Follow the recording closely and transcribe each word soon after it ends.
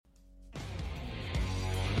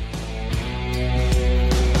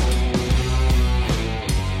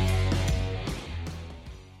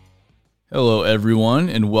Hello, everyone,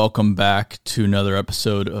 and welcome back to another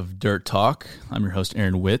episode of Dirt Talk. I'm your host,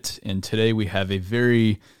 Aaron Witt, and today we have a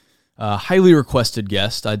very highly requested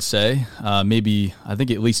guest, I'd say. I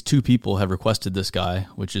think at least two people have requested this guy,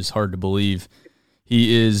 which is hard to believe.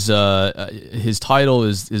 He is, his title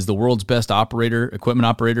is the world's best equipment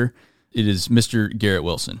operator. It is Mr. Garrett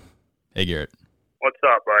Wilson. Hey, Garrett. What's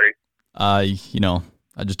up, buddy?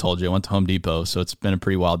 I just told you I went to Home Depot, so it's been a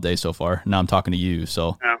pretty wild day so far. Now I'm talking to you,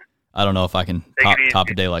 so... Yeah. I don't know if I can top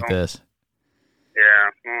a day like this.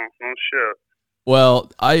 Yeah, no shit. Well,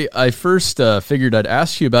 I first figured I'd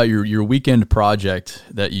ask you about your weekend project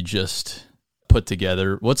that you just put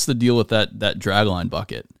together. What's the deal with that dragline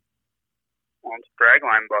bucket? Well, it's a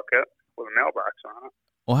dragline bucket with a mailbox on it.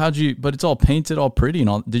 Well, but it's all painted all pretty and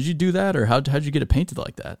all. Did you do that, or how'd you get it painted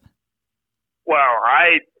like that? Well,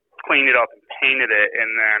 I cleaned it up and painted it,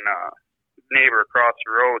 and then neighbor across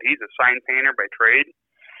the road, he's a sign painter by trade.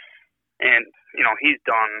 And, he's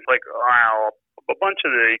done, a bunch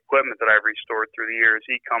of the equipment that I've restored through the years.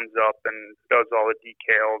 He comes up and does all the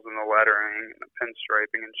decals and the lettering and the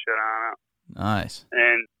pinstriping and shit on it. Nice.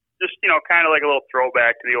 And just, kind of like a little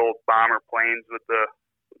throwback to the old bomber planes with the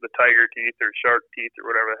tiger teeth or shark teeth or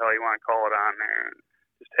whatever the hell you want to call it on there. And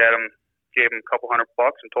just gave him a couple $100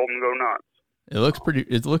 and told him to go nuts. It looks pretty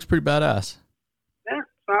badass. Yeah,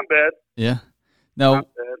 it's not bad. Yeah. Now,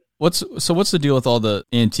 what's the deal with all the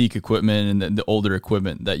antique equipment and the older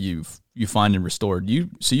equipment that you find and restored?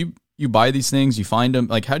 You buy these things, you find them.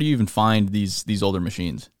 Like, how do you even find these older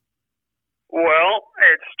machines? Well,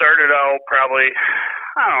 it started out probably,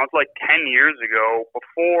 I don't know, it's like 10 years ago,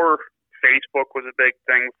 before Facebook was a big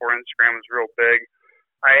thing, before Instagram was real big.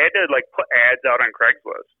 I had to put ads out on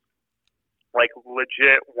Craigslist,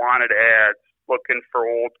 legit wanted ads, looking for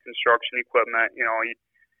old construction equipment.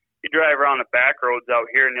 You drive around the back roads out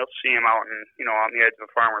here, and you'll see them out on the edge of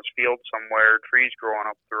a farmer's field somewhere, trees growing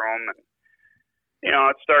up through them. And,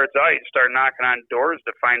 it starts out, you start knocking on doors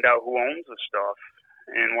to find out who owns the stuff.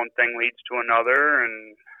 And one thing leads to another,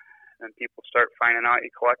 and people start finding out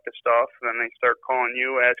you collect the stuff. And then they start calling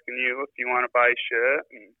you, asking you if you want to buy shit.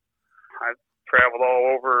 And I've traveled all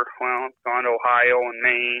over, gone to Ohio and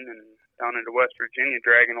Maine and down into West Virginia,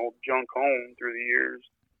 dragging old junk home through the years.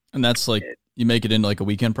 And that's you make it into a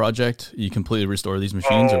weekend project? You completely restore these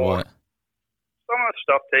machines or what? Some of the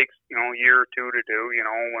stuff takes, a year or two to do,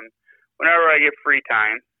 whenever I get free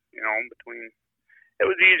time, it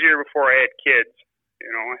was easier before I had kids,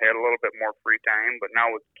 I had a little bit more free time, but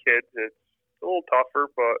now with kids, it's a little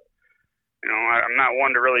tougher, but, I'm not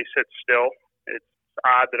one to really sit still. It's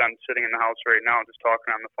odd that I'm sitting in the house right now just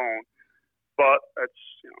talking on the phone, but that's,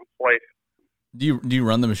 life. Do you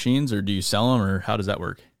run the machines or do you sell them or how does that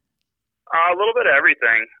work? A little bit of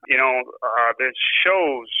everything. There's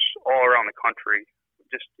shows all around the country,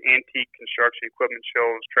 just antique construction equipment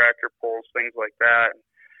shows, tractor pulls, things like that.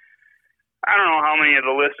 I don't know how many of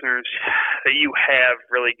the listeners that you have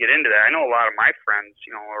really get into that. I know a lot of my friends,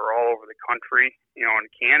 are all over the country, in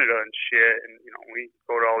Canada and shit, and, we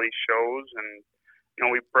go to all these shows and,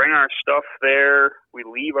 we bring our stuff there, we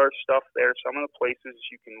leave our stuff there. Some of the places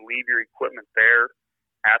you can leave your equipment there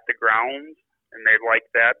at the grounds, and they like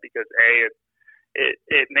that because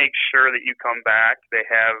it makes sure that you come back. They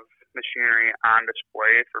have machinery on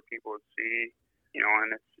display for people to see,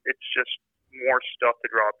 and it's just more stuff to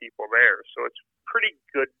draw people there. So it's pretty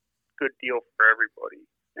good deal for everybody.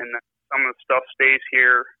 And then some of the stuff stays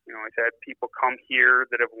here. I've had people come here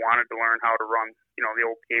that have wanted to learn how to run, the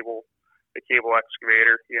old cable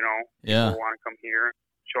excavator. Yeah. People want to come here and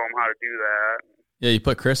show them how to do that. Yeah, you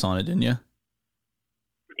put Chris on it, didn't you?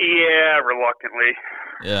 Yeah, reluctantly.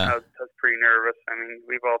 Yeah. I was pretty nervous. I mean,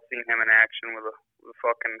 we've all seen him in action with a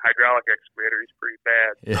fucking hydraulic excavator. He's pretty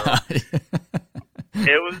bad. Yeah.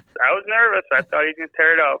 I was nervous. I thought he was going to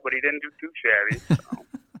tear it up, but he didn't do too shabby.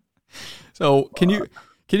 So can you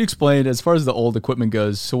explain, as far as the old equipment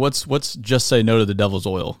goes, so what's Just Say No to the Devil's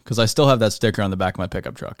Oil? Because I still have that sticker on the back of my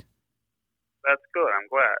pickup truck. That's good. I'm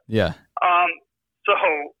glad. Yeah. So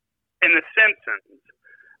in The Simpsons,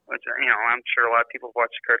 which, I'm sure a lot of people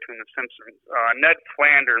watch the cartoon The Simpsons, Ned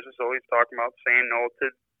Flanders is always talking about saying no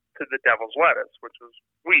to the devil's lettuce, which was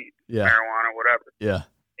weed, marijuana, whatever. Yeah.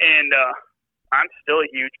 And I'm still a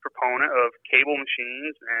huge proponent of cable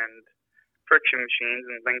machines and friction machines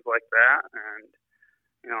and things like that. And,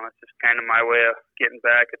 it's just kind of my way of getting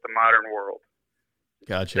back at the modern world.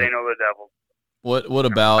 Gotcha. Say no to the devil. What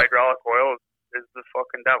about... hydraulic oil is the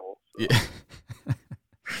fucking devil.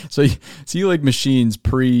 So. Yeah. So you like machines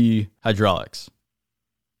pre-hydraulics?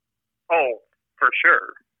 Oh, for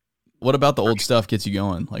sure. What about the old stuff gets you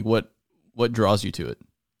going? Like what draws you to it?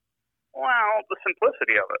 Well, the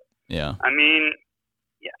simplicity of it. Yeah. I mean,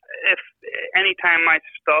 yeah, if anytime my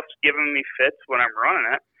stuff's giving me fits when I'm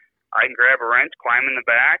running it, I can grab a wrench, climb in the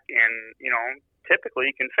back, and, typically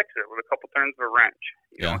you can fix it with a couple turns of a wrench.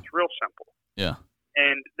 You know, it's real simple. Yeah.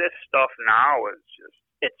 And this stuff now is just,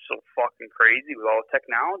 it's so fucking crazy with all the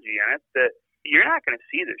technology in it that you're not going to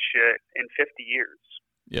see this shit in 50 years.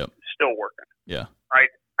 Yep. Still working. Yeah.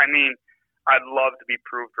 Right? I mean, I'd love to be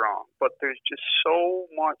proved wrong, but there's just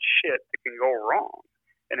so much shit that can go wrong,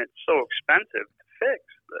 and it's so expensive to fix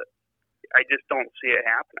that I just don't see it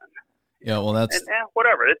happening. Yeah, well, that's... And,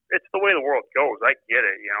 whatever. It's the way the world goes. I get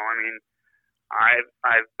it, I mean,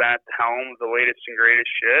 I've been at the helm of the latest and greatest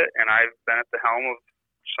shit, and I've been at the helm of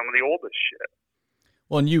some of the oldest shit.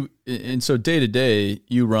 Well, and so day to day,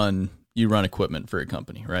 you run equipment for a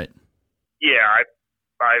company, right? Yeah,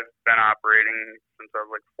 I've been operating since I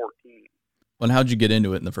was like 14. Well, and how'd you get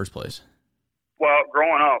into it in the first place? Well,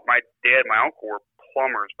 growing up, my dad and my uncle were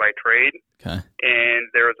plumbers by trade. Okay. And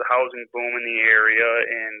there was a housing boom in the area,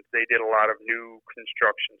 and they did a lot of new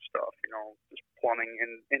construction stuff, just plumbing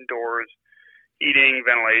indoors, heating,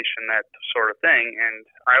 ventilation, that sort of thing. And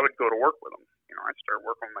I would go to work with them. I started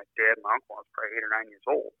working with my dad and my uncle when I was probably 8 or 9 years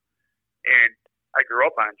old. And I grew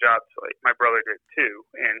up on a job site. My brother did too.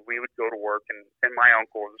 And we would go to work, and my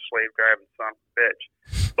uncle was a slave driving son of a bitch.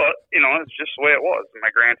 But, it's just the way it was. And my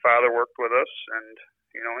grandfather worked with us, and,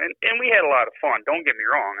 and we had a lot of fun. Don't get me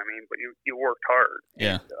wrong. I mean, but you worked hard.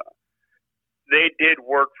 Yeah. And, they did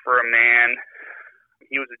work for a man.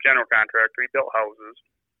 He was a general contractor. He built houses.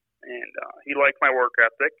 And he liked my work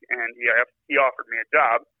ethic, and he offered me a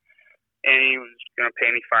job. And he was going to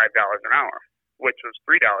pay me $5 an hour, which was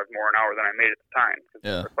 $3 more an hour than I made at the time, because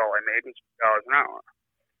that's all I made was $3 an hour.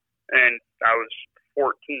 And I was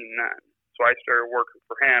 14 then. So I started working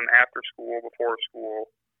for him after school, before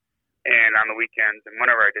school, and on the weekends. And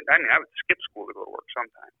whenever I would skip school to go to work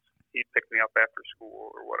sometimes. He'd pick me up after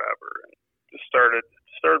school or whatever. And just started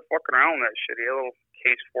fucking around with that shit. He had a little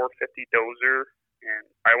Case 450 dozer, and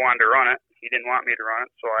I wanted to run it. He didn't want me to run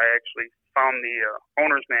it, so I actually found the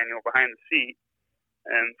owner's manual behind the seat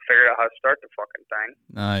and figured out how to start the fucking thing.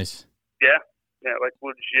 Nice. Yeah, like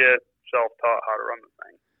legit self-taught how to run the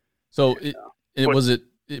thing. So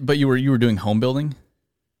but you were doing home building?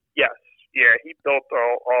 Yes. Yeah, he built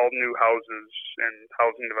all new houses and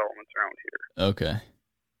housing developments around here. Okay.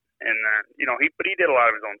 And then, but he did a lot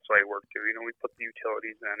of his own site work too. We put the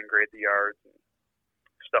utilities in and grade the yards and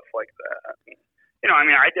stuff like that.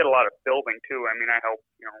 I did a lot of building too. I helped,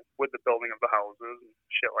 with the building of the houses and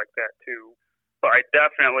shit like that too. But I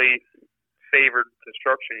definitely favored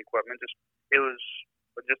construction equipment. It was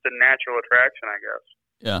just a natural attraction, I guess.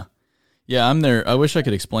 Yeah. Yeah, I'm there. I wish I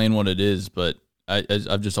could explain what it is, but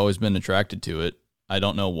I've just always been attracted to it. I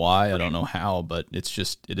don't know why, I don't know how, but it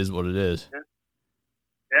is what it is.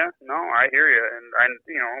 Yeah, no, I hear you. And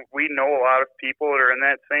we know a lot of people that are in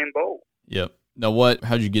that same boat. Yep. Now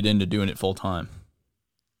how'd you get into doing it full time?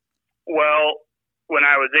 Well, when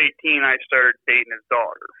I was 18, I started dating his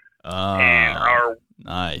daughter. And our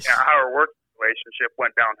work relationship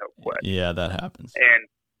went downhill quick. Yeah, that happens. And,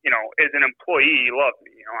 as an employee, he loved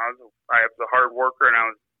me. I was a hard worker, and I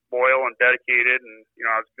was loyal and dedicated, and,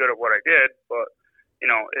 I was good at what I did. But,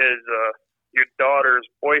 as your daughter's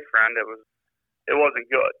boyfriend, it wasn't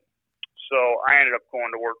good. So I ended up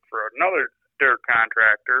going to work for another dirt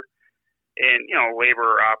contractor, and,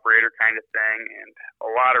 labor operator kind of thing, and a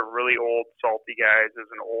lot of really old salty guys. It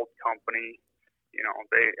was an old company.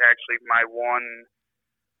 They actually, my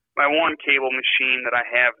one cable machine that I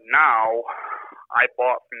have now, I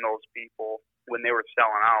bought from those people when they were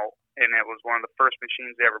selling out, and it was one of the first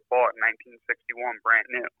machines they ever bought in 1961, brand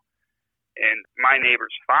new. And my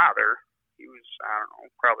neighbor's father, he was,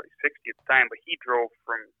 probably 60 at the time, but he drove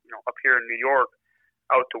from, up here in New York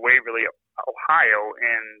out to Waverly, Ohio,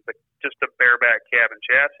 and just a bareback cab and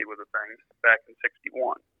chassis was a thing back in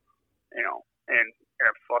 61, and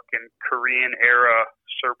a fucking Korean era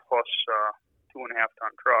surplus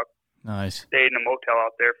 2.5-ton truck. Nice. Stayed in a motel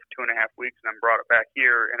out there for 2.5 weeks and then brought it back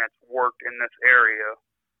here, and it's worked in this area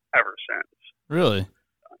ever since. Really?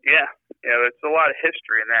 Yeah. There's a lot of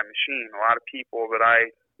history in that machine. A lot of people that I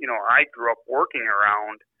grew up working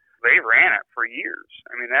around, they ran it for years.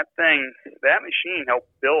 That machine helped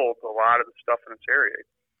build a lot of the stuff in this area.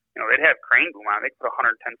 They'd have crane boom on it. They could put a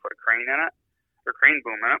 110-foot crane in it, or crane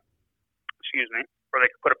boom in it, or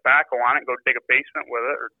they could put a backhoe on it and go dig a basement with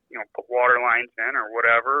it, or, put water lines in or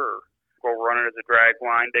whatever, or go run it as a drag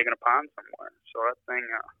line digging a pond somewhere. So that thing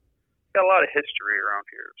got a lot of history around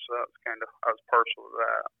here. So that's I was partial to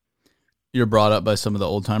that. You're brought up by some of the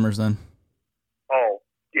old timers then? Oh,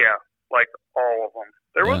 yeah, like all of them.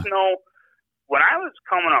 There was no when I was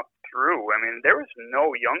coming up through, I mean, there was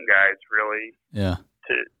no young guys really Yeah.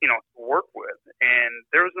 to work with, and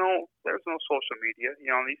there was no social media.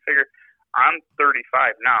 You know, you figure I'm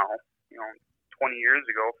 35 now. You know, 20 years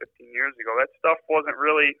ago, 15 years ago, that stuff wasn't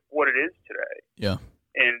really what it is today. Yeah.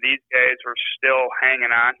 And these guys were still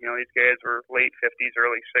hanging on. You know, these guys were late 50s,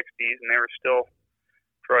 early 60s, and they were still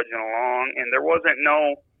trudging along. And there wasn't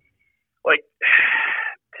no, like,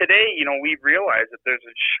 today, you know, we realize that there's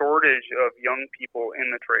a shortage of young people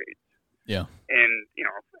in the trades. Yeah. And, you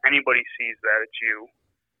know, if anybody sees that, it's you.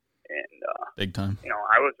 And, big time. You know,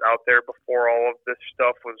 I was out there before all of this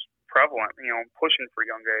stuff was prevalent, you know, pushing for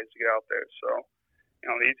young guys to get out there. So, you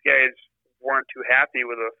know, these guys weren't too happy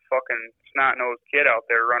with a fucking snot-nosed kid out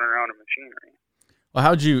there running around in machinery. Well,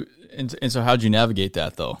 so how'd you navigate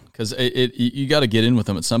that though? Because you got to get in with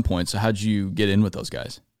them at some point. So how'd you get in with those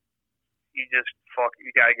guys? You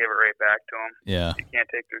got to give it right back to them. Yeah. You can't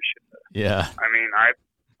take their shit. Yeah. I mean, I've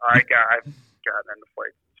gotten into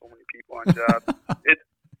fights with so many people on jobs. It's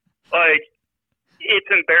like, it's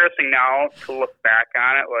embarrassing now to look back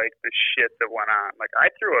on it, like the shit that went on. Like,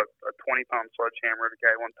 I threw a 20-pound sledgehammer at a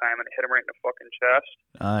guy one time and it hit him right in the fucking chest.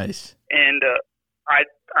 Nice. And I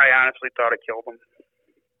honestly thought it killed him.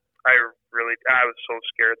 I was so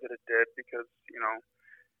scared that it did because, you know,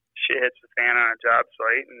 shit hits the fan on a job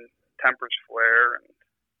site and tempers flare and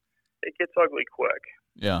it gets ugly quick.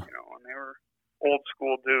 Yeah. You know, and they were old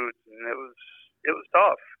school dudes and it was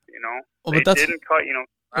tough, you know. Well, they didn't cut, you know.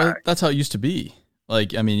 That's how it used to be.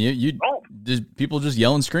 Like, I mean, you just people just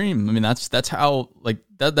yell and scream. I mean, that's how, like,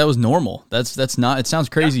 that was normal. That's not, it sounds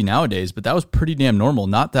crazy nowadays, but that was pretty damn normal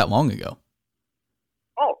not that long ago.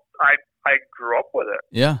 Oh, I grew up with it.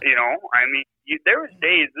 Yeah. You know, I mean, there was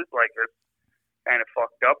days, this like this kind of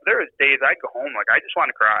fucked up. There was days I'd go home, like, I just want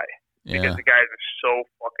to cry. Because the guys are so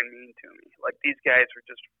fucking mean to me. Like, these guys are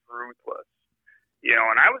just ruthless. You know,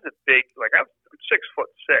 and I was I'm 6'6",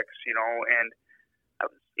 you know, and I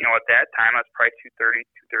was, you know, at that time I was probably 230,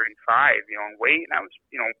 235, you know, in weight, and I was,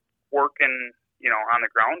 you know, working, you know, on the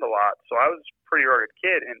ground a lot. So I was a pretty rugged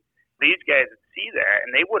kid, and these guys would see that, and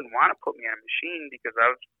they wouldn't want to put me on a machine because I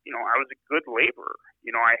was, you know, I was a good laborer.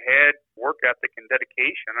 You know, I had work ethic and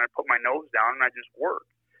dedication. I put my nose down and I just worked.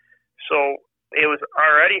 So it was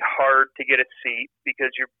already hard to get a seat because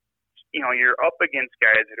you're up against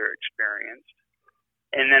guys that are experienced.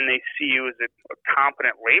 And then they see you as a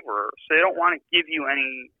competent laborer, so they don't want to give you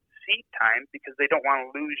any seat time because they don't want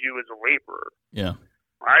to lose you as a laborer. Yeah.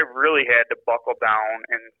 I really had to buckle down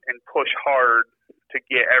and push hard to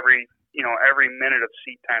get every minute of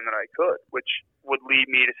seat time that I could, which would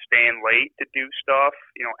lead me to staying late to do stuff.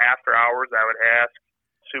 You know, after hours, I would ask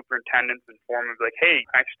superintendents and foremen, like, hey,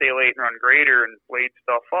 can I stay late and run grader and blade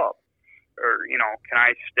stuff up? Or, you know, can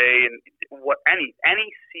I stay and any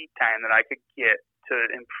seat time that I could get to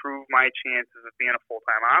improve my chances of being a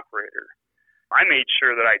full-time operator, I made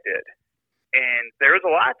sure that I did. And there was a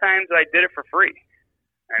lot of times that I did it for free.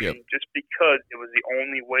 I mean, just because it was the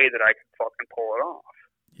only way that I could fucking pull it off.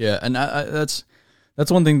 Yeah, and that's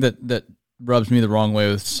one thing that rubs me the wrong way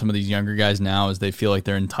with some of these younger guys now is they feel like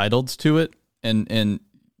they're entitled to it, and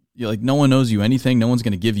you're like, no one knows you anything, no one's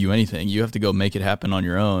going to give you anything. You have to go make it happen on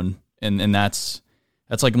your own, and that's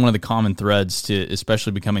like one of the common threads to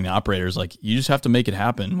especially becoming the operators. Like, you just have to make it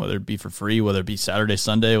happen, whether it be for free, whether it be Saturday,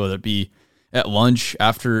 Sunday, whether it be at lunch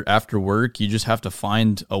after work. You just have to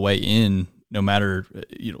find a way in, no matter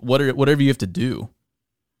whatever you have to do.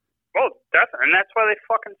 Well, definitely, and that's why they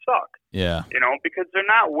fucking suck. Yeah, you know, because they're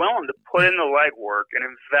not willing to put in the legwork and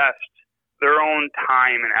invest their own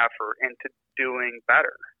time and effort into doing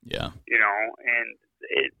better. Yeah, you know, and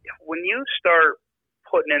when you start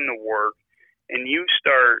putting in the work and you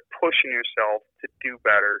start pushing yourself to do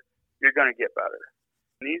better, you're going to get better.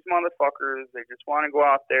 And these motherfuckers, they just want to go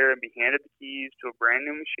out there and be handed the keys to a brand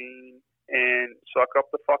new machine and suck up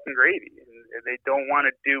the fucking gravy. And they don't want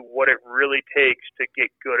to do what it really takes to get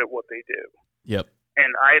good at what they do. Yep.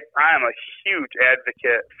 And I am a huge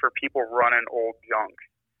advocate for people running old junk.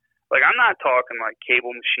 Like, I'm not talking like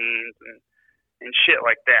cable machines and shit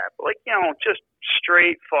like that, but like, you know, just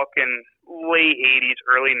straight fucking late 80s,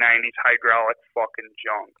 early 90s hydraulic fucking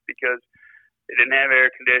junk, because they didn't have air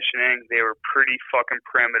conditioning. They were pretty fucking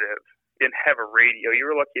primitive. Didn't have a radio. You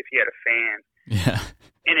were lucky if you had a fan. Yeah.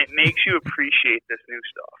 And it makes you appreciate this new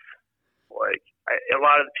stuff. Like, a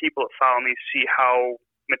lot of the people that follow me see how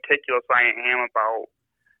meticulous I am about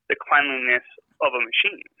the cleanliness of a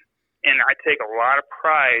machine. And I take a lot of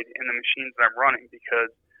pride in the machines that I'm running because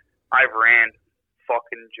I've ran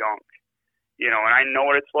fucking junk. You know, and I know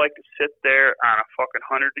what it's like to sit there on a fucking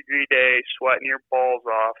 100-degree day, sweating your balls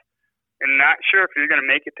off, and not sure if you're going to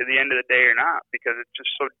make it to the end of the day or not because it's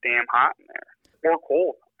just so damn hot in there or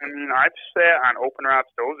cold. I mean, I've sat on open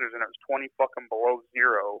ROPS dozers and it was 20 fucking below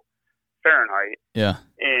zero Fahrenheit. Yeah.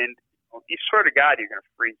 And you swear to God, you're going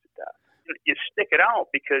to freeze to death. You stick it out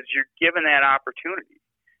because you're given that opportunity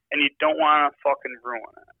and you don't want to fucking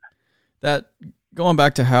ruin it. That, going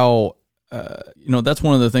back to how, that's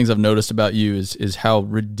one of the things I've noticed about you is how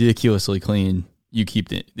ridiculously clean you keep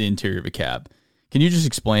the interior of a cab. Can you just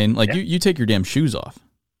explain, you take your damn shoes off?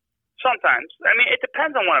 Sometimes. I mean, it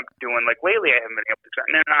depends on what I'm doing. Like, lately I haven't been able to.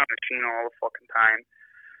 I'm in on a machine all the fucking time.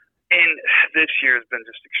 And this year has been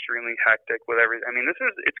just extremely hectic with everything. I mean,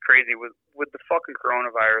 it's crazy with the fucking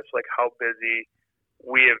coronavirus, like how busy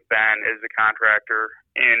we have been as a contractor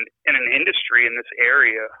and in an industry in this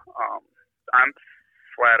area. I'm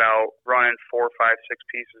flat out running 4, 5,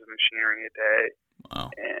 6 pieces of machinery a day. Wow.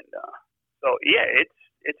 And so, yeah,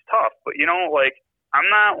 it's tough. But, I'm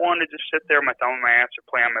not one to just sit there with my thumb in my ass or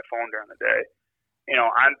play on my phone during the day.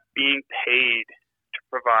 I'm being paid to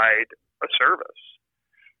provide a service.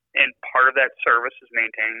 And part of that service is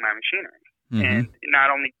maintaining my machinery. Mm-hmm. And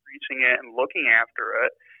not only greasing it and looking after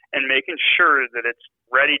it and making sure that it's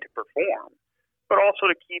ready to perform, but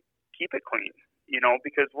also to keep it clean,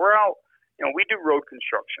 because we're out, we do road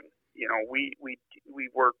construction. We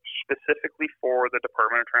work specifically for the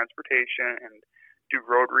Department of Transportation and do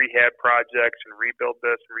road rehab projects and rebuild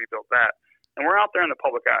this and rebuild that. And we're out there in the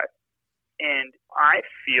public eye. And I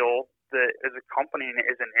feel that as a company and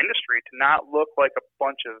as an industry to not look like a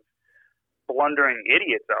bunch of blundering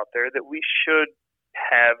idiots out there, that we should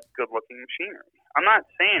have good-looking machinery. I'm not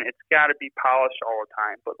saying it's got to be polished all the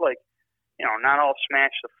time, but not all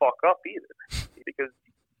smashed the fuck up either. Because,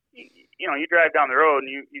 you drive down the road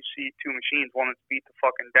and you see 2 machines, one that's beat to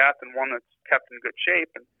fucking death and one that's kept in good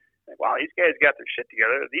shape. And wow, these guys got their shit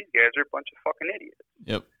together. These guys are a bunch of fucking idiots.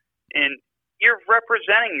 Yep. And you're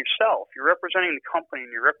representing yourself. You're representing the company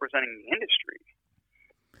and you're representing the industry.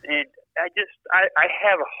 And I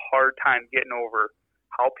have a hard time getting over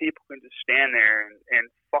how people can just stand there and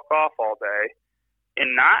fuck off all day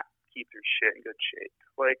and not keep their shit in good shape.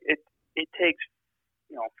 Like, it takes,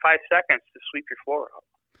 5 seconds to sweep your floor up.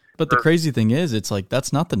 But the crazy thing is, it's like,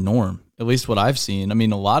 that's not the norm, at least what I've seen. I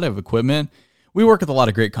mean, a lot of equipment, we work with a lot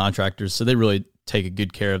of great contractors, so they really take a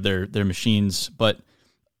good care of their machines. But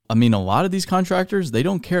I mean, a lot of these contractors, they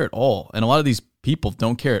don't care at all. And a lot of these people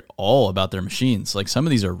don't care at all about their machines. Like, some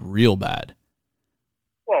of these are real bad.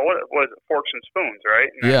 Well, what is it? Forks and spoons,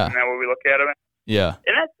 right? Isn't that what we look at it? Yeah.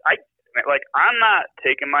 And I'm not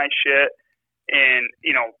taking my shit and,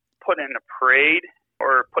 putting it in a parade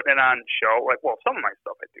or putting it on show. Like, well, some of my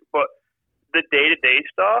stuff I do. But the day-to-day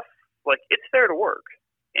stuff, it's there to work.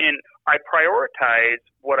 And I prioritize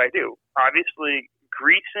what I do. Obviously,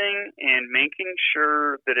 greasing and making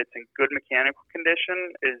sure that it's in good mechanical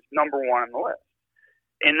condition is number 1 on the list.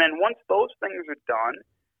 And then once those things are done,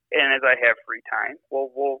 and as I have free time,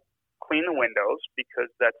 we'll clean the windows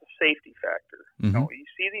because that's a safety factor. Mm-hmm. You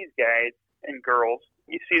see these guys and girls,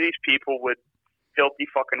 you see these people with filthy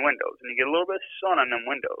fucking windows, and you get a little bit of sun on them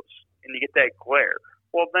windows, and you get that glare.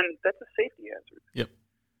 Well, then that's a safety hazard. Yep.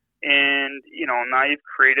 And, now you've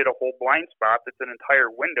created a whole blind spot that's an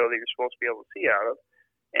entire window that you're supposed to be able to see out of.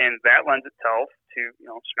 And that lends itself to,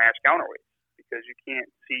 smash counterweights because you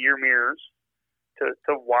can't see your mirrors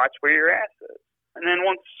to watch where your ass is. And then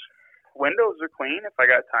once windows are clean, if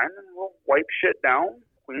I got time, then we'll wipe shit down,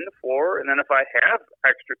 clean the floor. And then if I have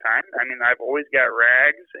extra time, I've always got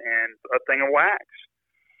rags and a thing of wax.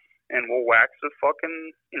 And we'll wax the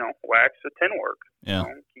fucking, wax the tin work. Yeah.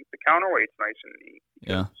 Keep the counterweights nice and neat.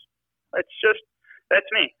 Yeah. That's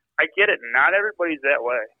me. I get it. Not everybody's that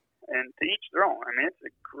way. And to each their own. It's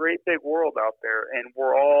a great big world out there, and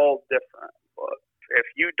we're all different. But if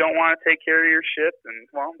you don't want to take care of your shit, then,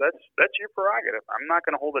 well, that's your prerogative. I'm not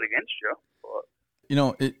going to hold it against you.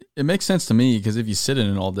 But it makes sense to me because if you sit in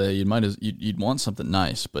it all day, you'd want something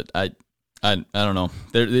nice. But I don't know.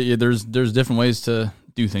 There's different ways to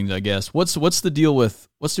do things, I guess. What's your deal with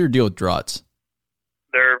Drahts?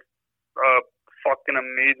 They're a fucking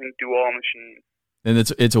amazing dual machine. And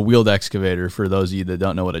it's a wheeled excavator for those of you that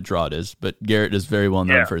don't know what a Draht is, but Garrett is very well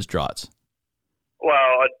known for his Drahts.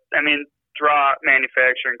 Well, Draht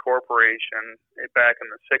Manufacturing Corporation back in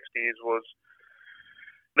the 60s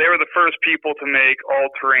they were the first people to make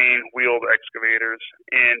all-terrain wheeled excavators,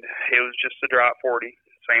 and it was just a Draht 40,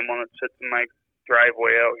 same one that sits in my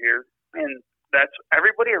driveway out here. And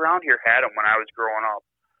everybody around here had them when I was growing up.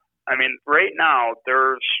 Right now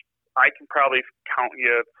I can probably count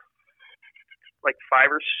you 5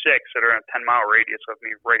 or 6 that are in a 10-mile radius of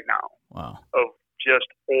me right now. Wow. Of just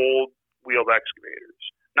old wheeled excavators.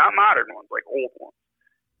 not modern ones, like old ones.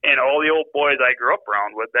 And all the old boys I grew up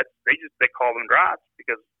around with, they call them drops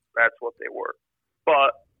because that's what they were.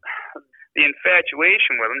 But the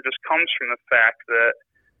infatuation with them just comes from the fact that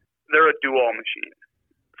they're a do-all machine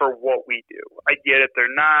for what we do. I get it; they're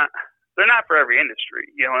not for every industry,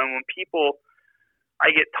 And when I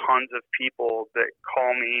get tons of people that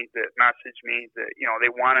call me, that message me, that they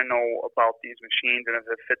want to know about these machines and if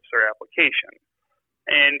it fits their application.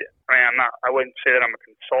 And I wouldn't say that I'm a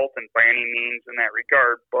consultant by any means in that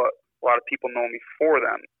regard, but a lot of people know me for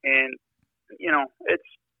them. And,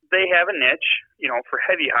 they have a niche, for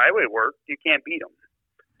heavy highway work, you can't beat them.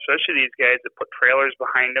 Especially these guys that put trailers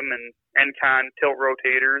behind them and Encon tilt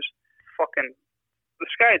rotators. Fucking, the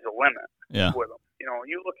sky's the limit with them.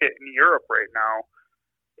 You look at Europe right now,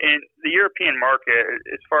 and the European market,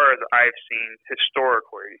 as far as I've seen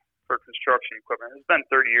historically for construction equipment, has been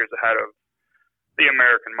 30 years ahead of the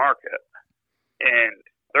American market, and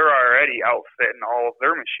they're already outfitting all of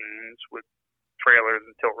their machines with trailers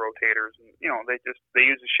and tilt rotators, and they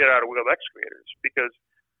use the shit out of wheeled excavators because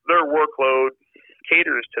their workload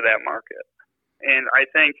caters to that market. And I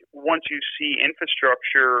think once you see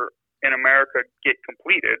infrastructure in America get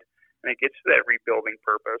completed and it gets to that rebuilding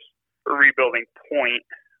purpose or rebuilding point,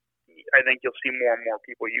 I think you'll see more and more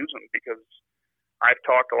people use them because I've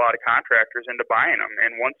talked a lot of contractors into buying them,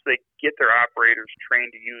 and once they get their operators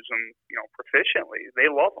trained to use them, proficiently, they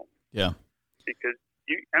love them. Yeah, because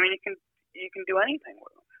you can do anything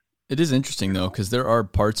with them. It is interesting though, because there are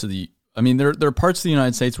parts of there are parts of the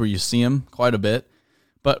United States where you see them quite a bit,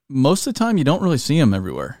 but most of the time you don't really see them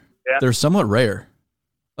everywhere. Yeah. They're somewhat rare.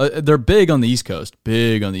 They're big on the East Coast,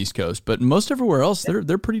 but most everywhere else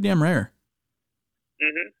they're pretty damn rare.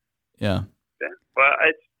 Mhm. Yeah. Yeah. Well,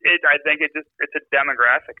 I think it's a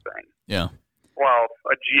demographic thing. Yeah. Well,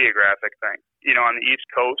 a geographic thing. On the East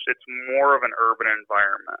Coast, it's more of an urban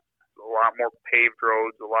environment. A lot more paved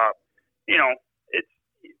roads, it's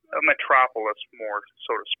a metropolis more,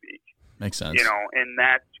 so to speak. Makes sense. And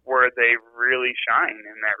that's where they really shine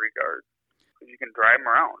in that regard. Because you can drive them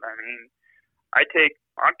around.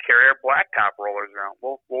 I'll carry our blacktop rollers around.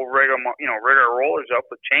 We'll rig them, rig our rollers up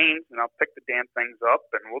with chains, and I'll pick the damn things up,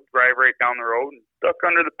 and we'll drive right down the road and duck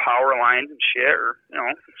under the power lines and shit. Or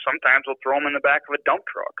sometimes we'll throw them in the back of a dump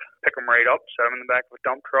truck, pick them right up, set them in the back of a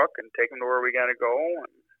dump truck, and take them to where we got to go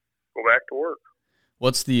and go back to work.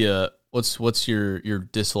 What's the what's your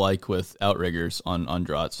dislike with outriggers on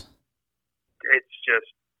draughts? It's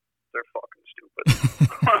just they're fucking stupid.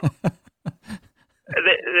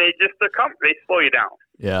 They slow you down.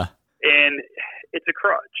 Yeah. And it's a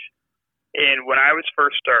crutch. And when I was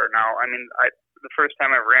first starting out, the first time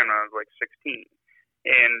I ran one, I was like 16.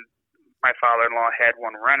 And my father-in-law had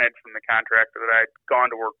one rented from the contractor that I'd gone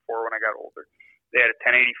to work for when I got older. They had a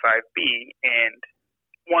 1085B, and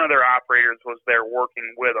one of their operators was there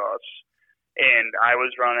working with us. And I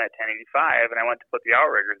was running that 1085, and I went to put the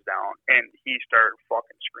outriggers down, and he started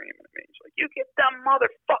fucking screaming at me. He's like, "You get them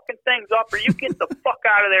motherfucking things up, or you get the fuck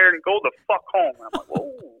out of there and go the fuck home." And I'm like,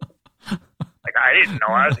 "Whoa!" Like I didn't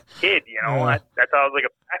know. I was a kid, That's how I was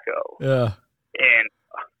like a Pecco. Yeah. And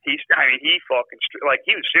he fucking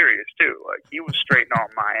he was serious too. Like he was straightening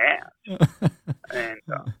out my ass, and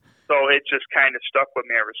so it just kind of stuck with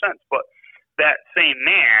me ever since. But that same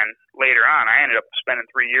man, later on, I ended up spending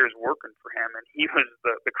 3 years working for him, and he was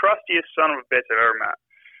the crustiest son of a bitch I've ever met.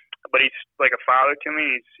 But he's like a father to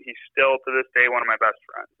me. He's still, to this day, one of my best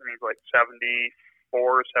friends. And he's like 74,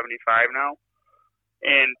 75 now.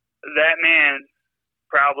 And that man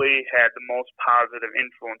probably had the most positive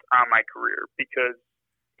influence on my career because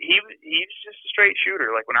he's just a straight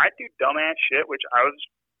shooter. Like when I do dumbass shit, which I was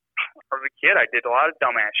as a kid, I did a lot of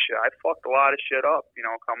dumbass shit. I fucked a lot of shit up,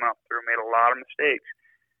 coming up through, made a lot of mistakes.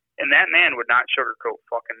 And that man would not sugarcoat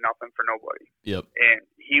fucking nothing for nobody. Yep. And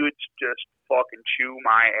he would just fucking chew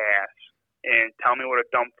my ass and tell me what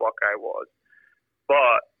a dumb fuck I was.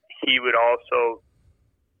 But he would also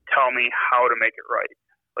tell me how to make it right.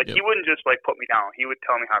 Like, He wouldn't just, put me down. He would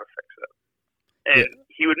tell me how to fix it. And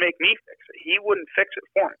he would make me fix it. He wouldn't fix it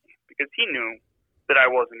for me because he knew that I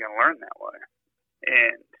wasn't going to learn that way.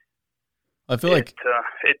 And I feel like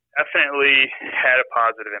it definitely had a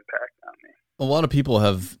positive impact on me. A lot of people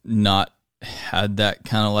have not had that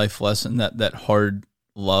kind of life lesson, that hard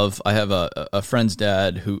love. I have a friend's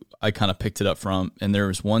dad who I kind of picked it up from, and there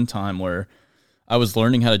was one time where I was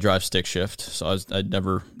learning how to drive stick shift. So I'd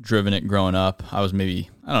never driven it growing up. I was maybe,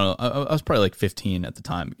 I don't know, I was probably like 15 at the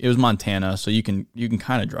time. It was Montana, so you can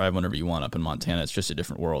kind of drive whenever you want up in Montana. It's just a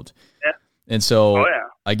different world. Yeah. And so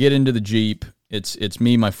I get into the Jeep. It's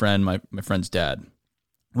me, my friend, my friend's dad.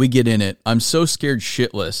 We get in it. I'm so scared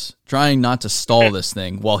shitless, trying not to stall this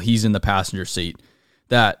thing while he's in the passenger seat,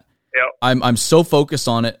 that I'm so focused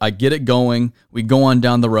on it. I get it going. We go on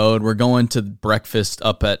down the road. We're going to breakfast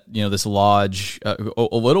up at, this lodge a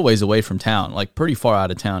little ways away from town, like pretty far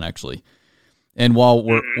out of town actually. And while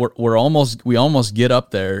we almost get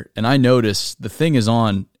up there, and I notice the thing is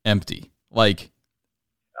on empty, like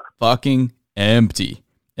fucking empty.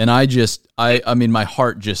 And I mean, my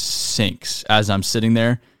heart just sinks as I'm sitting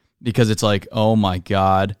there, because it's like, oh my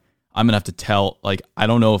God, I'm going to have to tell, like, I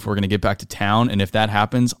don't know if we're going to get back to town. And if that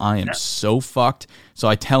happens, I am so fucked. So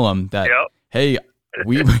I tell him that, hey,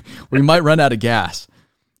 we might run out of gas.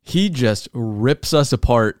 He just rips us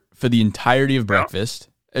apart for the entirety of breakfast.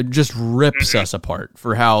 It just rips us apart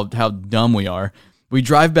for how dumb we are. We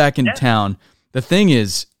drive back into town. The thing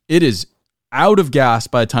is, it is out of gas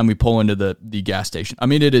by the time we pull into the gas station. I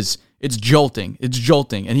mean, it's jolting. It's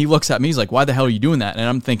jolting. And he looks at me, he's like, why the hell are you doing that? And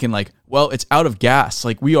I'm thinking like, well, it's out of gas.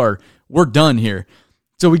 Like we're done here.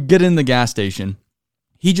 So we get in the gas station.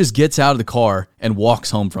 He just gets out of the car and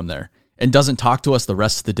walks home from there and doesn't talk to us the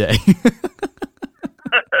rest of the day.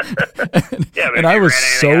 and I was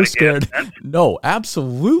so scared. No,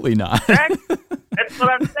 absolutely not. That's what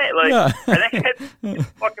I'm saying. Like, I think that's the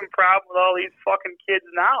fucking problem with all these fucking kids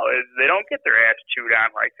now is they don't get their ass chewed on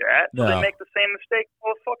like that. So they make the same mistake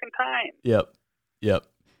all the fucking time. Yep.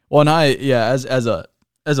 Well, and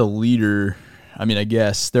as a leader, I mean, I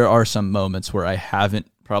guess there are some moments where I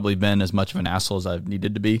haven't probably been as much of an asshole as I've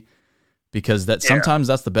needed to be, because sometimes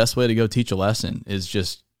that's the best way to go teach a lesson, is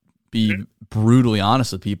just be brutally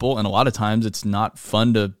honest with people. And a lot of times it's not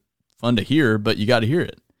fun to hear, but you got to hear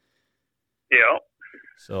it. Yeah.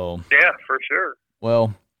 So. Yeah, for sure.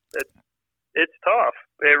 Well, it's tough.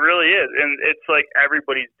 It really is. And it's like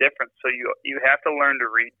everybody's different. So you have to learn to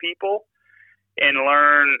read people and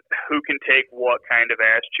learn who can take what kind of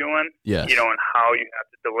ass chewing, yes. And how you have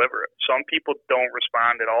to deliver it. Some people don't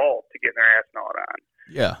respond at all to getting their ass gnawed on.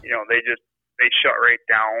 Yeah. They shut right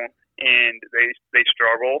down and they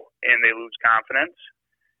struggle and they lose confidence.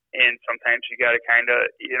 And sometimes you got to kind of,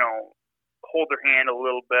 hold their hand a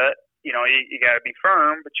little bit. You got to be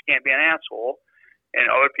firm, but you can't be an asshole. And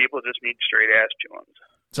other people just need straight ass chewings.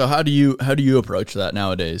 So how do you approach that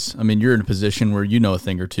nowadays? I mean, you're in a position where you know a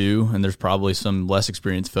thing or two, and there's probably some less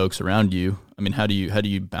experienced folks around you. I mean, how do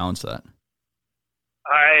you balance that?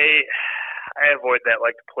 I avoid that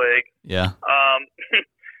like the plague. Yeah.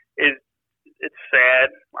 It's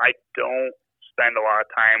sad. I don't spend a lot of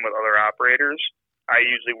time with other operators. I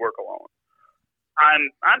usually work alone.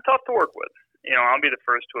 I'm tough to work with. I'll be the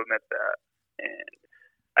first to admit that. And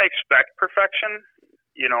I expect perfection,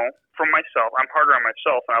 from myself. I'm harder on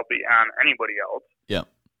myself than I'll be on anybody else. Yeah.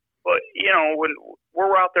 But, when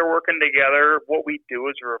we're out there working together, what we do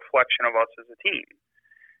is a reflection of us as a team.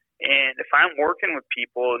 And if I'm working with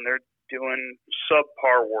people and they're doing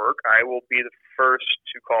subpar work, I will be the first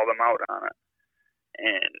to call them out on it.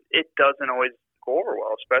 And it doesn't always go over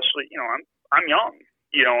well, especially, I'm young,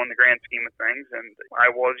 in the grand scheme of things, and I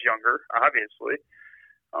was younger, obviously.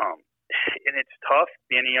 And it's tough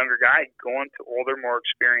being a younger guy going to older, more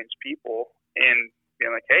experienced people and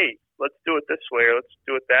being like, hey, let's do it this way or let's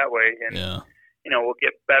do it that way. And, we'll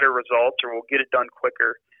get better results or we'll get it done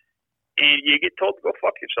quicker. And you get told to go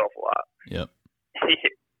fuck yourself a lot. Yep.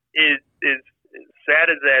 As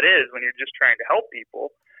sad as that is, when you're just trying to help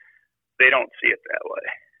people, they don't see it that way.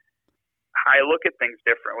 I look at things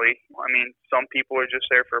differently. I mean, some people are just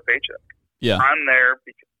there for a paycheck. Yeah. I'm there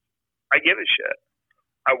because I give a shit.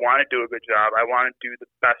 I want to do a good job. I want to do the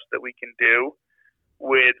best that we can do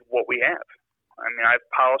with what we have. I mean, I've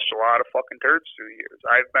polished a lot of fucking turds through the years.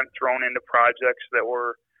 I've been thrown into projects that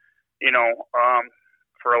were,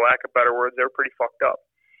 for a lack of better words, they were pretty fucked up.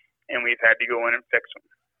 And we've had to go in and fix them.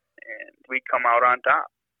 And we come out on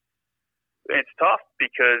top. It's tough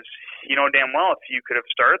because damn well if you could have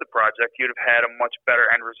started the project, you'd have had a much better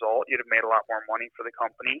end result. You'd have made a lot more money for the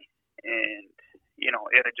company, and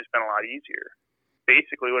it had just been a lot easier.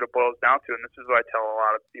 Basically, what it boils down to, and this is what I tell a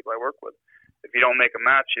lot of people I work with: if you don't make a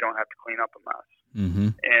mess, you don't have to clean up a mess,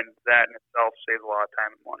 and that in itself saves a lot of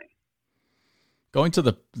time and money. Going to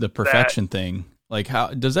the perfection thing. Like,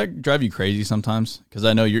 how does that drive you crazy sometimes? Because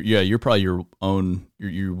I know you're probably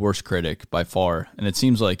your worst critic by far, and it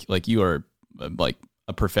seems like you are like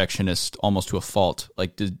a perfectionist almost to a fault.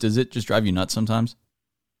 Like, does it just drive you nuts sometimes?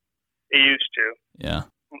 It used to. Yeah.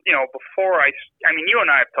 Before you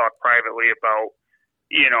and I have talked privately about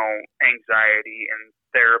anxiety and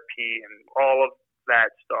therapy and all of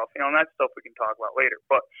that stuff. And that stuff we can talk about later.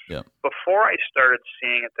 But before I started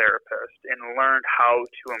seeing a therapist and learned how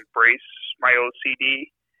to embrace my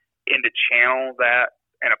OCD and to channel that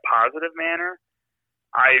in a positive manner,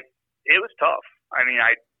 it was tough. I mean,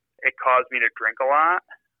 it caused me to drink a lot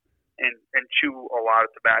and chew a lot of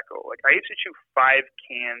tobacco. Like, I used to chew 5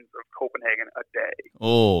 cans of Copenhagen a day.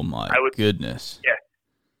 Oh my goodness. Yeah.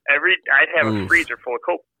 I'd have a freezer full of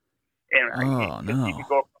Copenhagen. And you could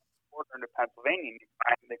go up the border into Pennsylvania and you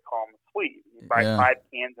buy them, they call them a sleeve. You buy 5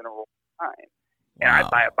 cans in a roll at a time. And I'd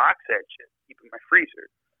buy a box of that shit, keep in my freezer.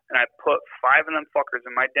 And I'd put 5 of them fuckers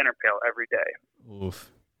in my dinner pail every day.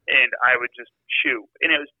 Oof. And I would just chew.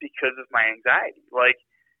 And it was because of my anxiety. Like,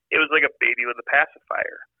 it was like a baby with a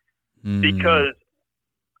pacifier. Because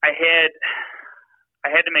I had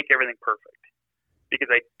to make everything perfect. Because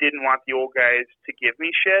I didn't want the old guys to give me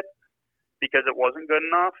shit because it wasn't good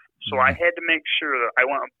enough. So I had to make sure that I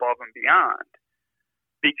went above and beyond.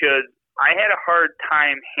 Because I had a hard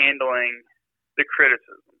time handling the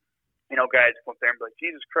criticism. You know, guys come up there and be like,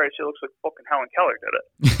 Jesus Christ, it looks like fucking Helen Keller did it.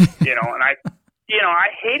 And I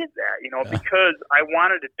hated that, because I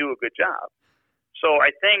wanted to do a good job. So I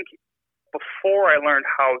think before I learned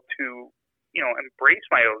how to, embrace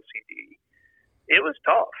my OCD, it was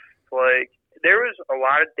tough. Like, there was a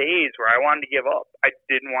lot of days where I wanted to give up. I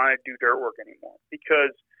didn't want to do dirt work anymore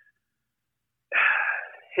because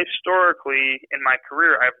historically in my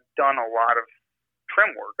career, I've done a lot of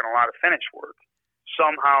trim work and a lot of finish work.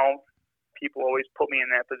 Somehow people always put me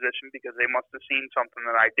in that position because they must have seen something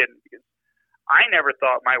that I didn't, because I never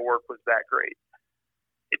thought my work was that great.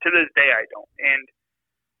 To this day, I don't. And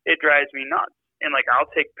it drives me nuts. And, like, I'll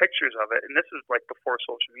take pictures of it. And this is, like, before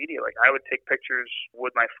social media. Like, I would take pictures with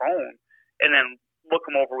my phone and then look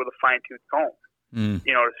them over with a fine-tooth comb,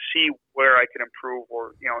 to see where I could improve,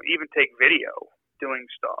 or, even take video doing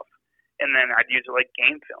stuff. And then I'd use it like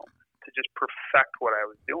game film to just perfect what I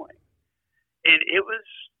was doing. And it was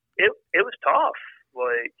tough.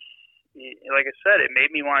 Like I said, it made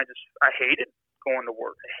me want to I hated going to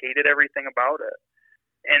work. I hated everything about it.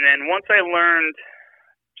 And then once I learned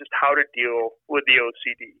just how to deal with the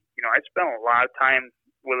OCD, I spent a lot of time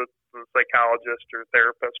with a psychologist or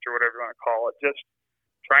therapist or whatever you want to call it, just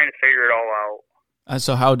trying to figure it all out.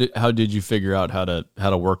 So how did you figure out how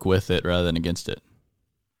to work with it rather than against it?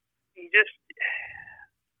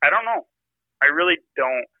 I don't know. I really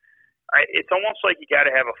don't. It's almost like you got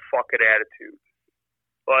to have a fuck it attitude.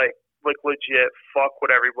 Like legit, fuck what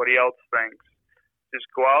everybody else thinks. Just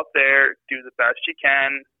go out there, do the best you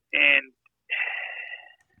can, and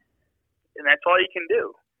that's all you can do.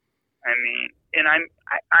 I mean, and I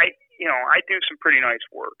do some pretty nice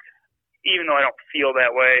work. Even though I don't feel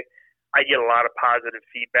that way, I get a lot of positive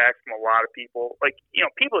feedback from a lot of people. Like,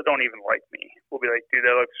 people that don't even like me will be like, dude,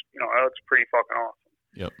 that looks pretty fucking awesome.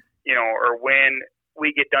 Yep. Or when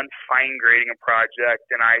we get done fine grading a project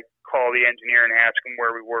and I call the engineer and ask him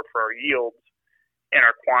where we were for our yields, and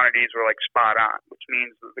our quantities were like spot on, which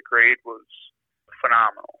means that the grade was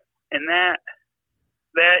phenomenal. And that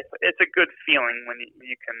it's a good feeling when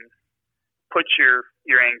you can put your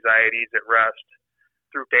anxieties at rest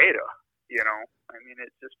through data. I mean,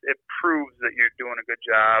 it proves that you're doing a good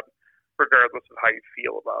job, regardless of how you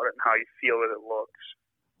feel about it and how you feel that it looks.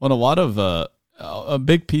 Well, a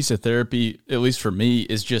big piece of therapy, at least for me,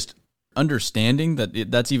 is just understanding that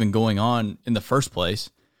that's even going on in the first place.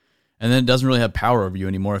 And then it doesn't really have power over you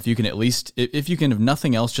anymore. If you can if if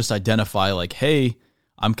nothing else, just identify like, hey,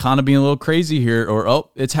 I'm kind of being a little crazy here, or, oh,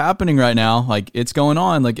 it's happening right now. Like, it's going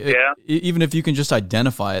on. Like, even if you can just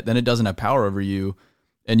identify it, then it doesn't have power over you,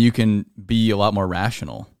 and you can be a lot more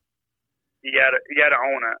rational. You gotta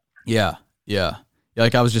own it. Yeah.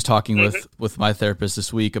 Like, I was just talking with my therapist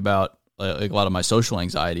this week about like a lot of my social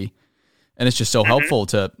anxiety. And it's just so helpful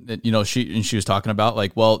to, she was talking about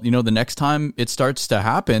like, well, the next time it starts to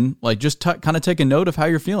happen, like, just kind of take a note of how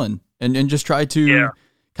you're feeling and just try to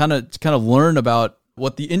kind of learn about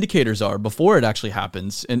what the indicators are before it actually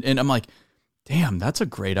happens. And I'm like, damn, that's a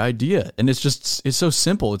great idea. And it's so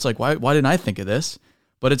simple. It's like, why didn't I think of this?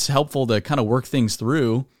 But it's helpful to kind of work things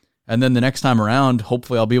through. And then the next time around,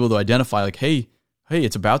 hopefully I'll be able to identify like, hey,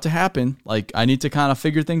 it's about to happen. Like, I need to kind of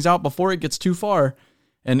figure things out before it gets too far.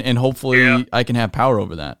 And hopefully I can have power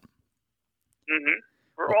over that.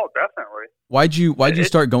 Well, definitely. Why'd you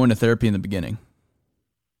start going to therapy in the beginning?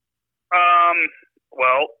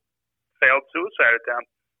 Well, failed suicide attempt.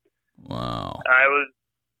 Wow.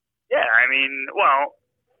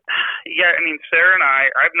 Sarah and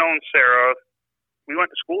I've known Sarah, we went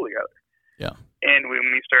to school together. Yeah. And when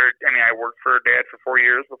we started, I worked for her dad for 4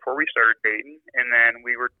 years before we started dating. And then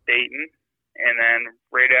we were dating. And then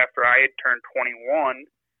right after I had turned 21,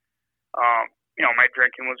 my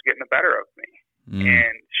drinking was getting the better of me.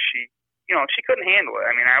 And she couldn't handle it.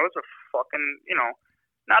 I was a fucking,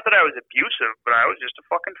 not that I was abusive, but I was just a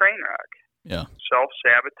fucking train wreck. Yeah.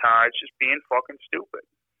 Self-sabotage, just being fucking stupid.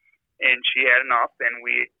 And she had enough, and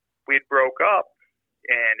we'd broke up,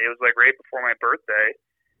 and it was like right before my birthday.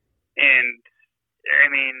 And I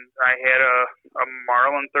mean, I had a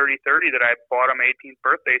Marlin 3030 that I bought on my 18th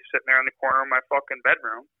birthday sitting there in the corner of my fucking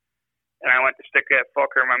bedroom. And I went to stick that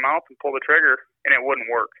fucker in my mouth and pull the trigger, and it wouldn't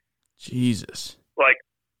work. Jesus. Like,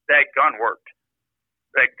 that gun worked.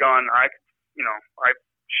 That gun, I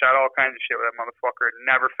shot all kinds of shit with that motherfucker. It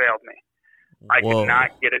never failed me. I Whoa. could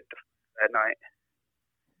not get it that night.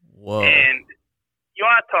 Whoa. And you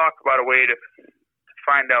want to talk about a way to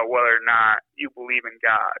find out whether or not you believe in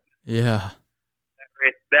God. Yeah.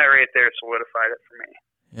 That right there solidified it for me.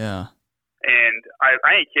 Yeah. And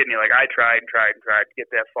I ain't kidding you. Like, I tried to get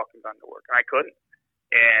that fucking gun to work, and I couldn't.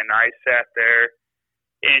 And I sat there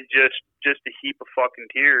in just a heap of fucking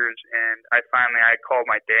tears. And I called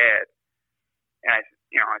my dad, and I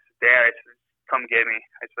said, Dad, I said, come get me.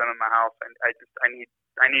 I said, I'm in my house, and I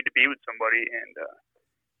need to be with somebody. And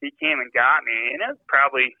he came and got me, and it was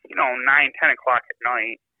probably 9, 10 o'clock at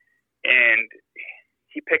night, and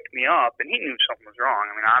he picked me up, and he knew something was wrong.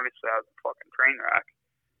 I mean, obviously I was a fucking train wreck.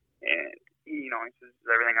 And he says, is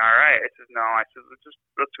everything all right? I says, no. I says,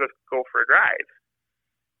 let's go for a drive.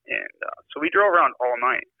 And so we drove around all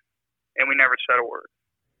night, and we never said a word.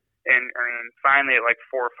 And I mean, finally at like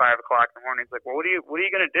 4 or 5 o'clock in the morning, he's like, well, what are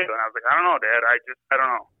you gonna do? And I was like, I don't know, Dad. I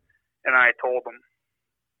don't know. And I told him,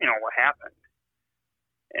 what happened.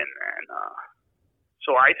 And then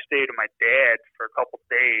so I stayed with my dad for a couple of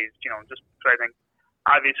days, just because I think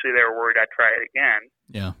obviously they were worried I'd try it again.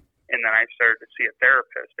 Yeah. And then I started to see a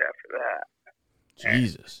therapist after that.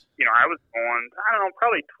 Jesus. And, I was going, I don't know,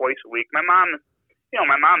 probably twice a week. My mom and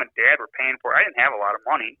dad were paying for it. I didn't have a lot of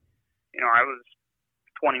money. I was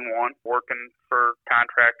 21, working for a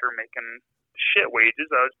contractor, making shit wages.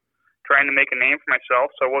 I was trying to make a name for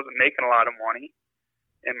myself, so I wasn't making a lot of money.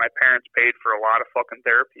 And my parents paid for a lot of fucking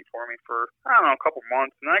therapy for me for, I don't know, a couple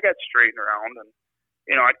months. And then I got straightened around, and,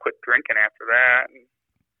 I quit drinking after that. And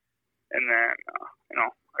then,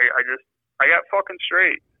 I got fucking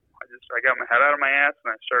straight. I got my head out of my ass,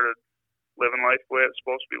 and I started living life the way it's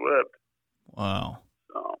supposed to be lived. Wow.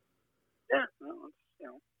 So, yeah,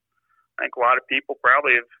 I think a lot of people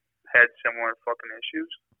probably have had similar fucking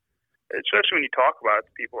issues, especially when you talk about it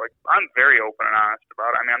to people. Like, I'm very open and honest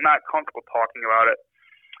about it. I mean, I'm not comfortable talking about it.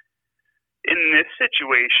 In this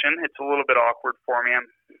situation, it's a little bit awkward for me. I'm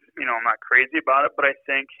not crazy about it, but I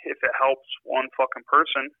think if it helps one fucking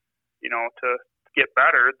person, to get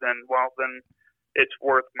better, then it's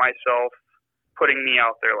worth myself putting me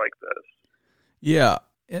out there like this. Yeah.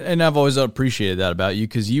 And I've always appreciated that about you,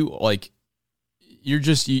 because you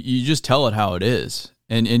just tell it how it is.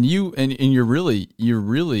 And you're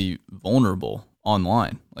really vulnerable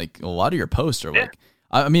online. Like, a lot of your posts are like,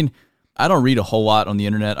 I mean, I don't read a whole lot on the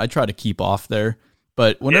internet. I try to keep off there.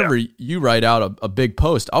 But whenever you write out a big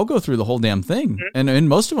post, I'll go through the whole damn thing. Mm-hmm. And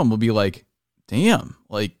most of them will be like, damn,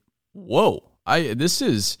 like, whoa,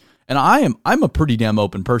 I'm a pretty damn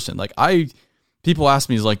open person. Like, people ask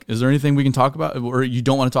me, is there anything we can talk about, or you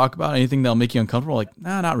don't want to talk about, anything that'll make you uncomfortable? Like,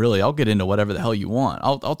 nah, not really. I'll get into whatever the hell you want.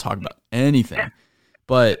 I'll talk about anything.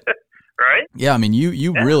 But right? Yeah, I mean,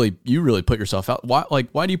 you really put yourself out.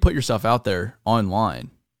 Why do you put yourself out there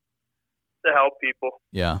online? To help people.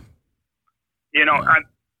 Yeah.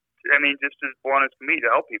 I mean, just as blunt as me, to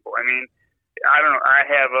help people. I mean, I don't know. I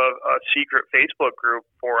have a secret Facebook group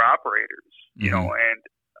for operators, and,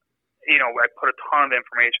 I put a ton of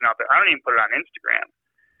information out there. I don't even put it on Instagram,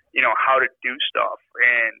 how to do stuff,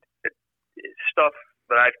 and stuff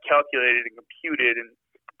that I've calculated and computed, and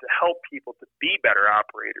to help people to be better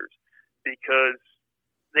operators, because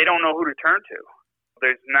they don't know who to turn to.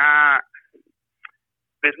 There's not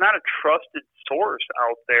a trusted source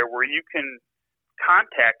out there where you can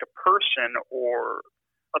contact a person or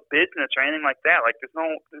a business or anything like that. Like,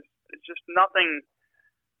 there's just nothing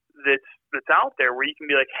that's out there where you can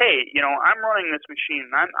be like, hey, I'm running this machine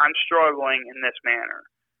and I'm struggling in this manner.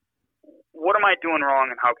 What am I doing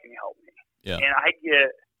wrong, and how can you help me? Yeah. And I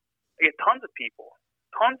get tons of people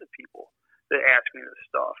that ask me this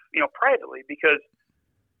stuff, privately, because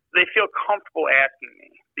they feel comfortable asking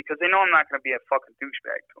me, because they know I'm not going to be a fucking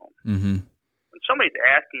douchebag to them. Mm-hmm. When somebody's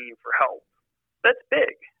asking you for help, that's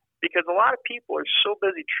big, because a lot of people are so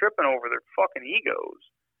busy tripping over their fucking egos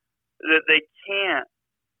that they can't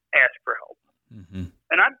ask for help. Mm-hmm.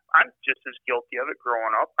 And I'm just as guilty of it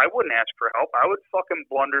growing up. I wouldn't ask for help. I would fucking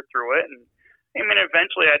blunder through it, and I mean,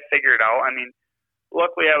 eventually I'd figure it out. I mean,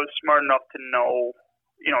 luckily I was smart enough to know,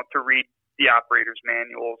 to read the operator's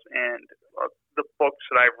manuals and the books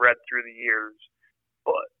that I've read through the years.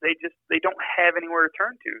 but they don't have anywhere to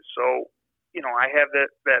turn to. So, I have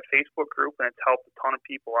that Facebook group, and it's helped a ton of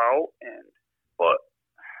people out. But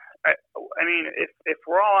I mean, if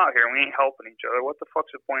we're all out here and we ain't helping each other, what the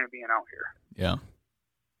fuck's the point of being out here? Yeah.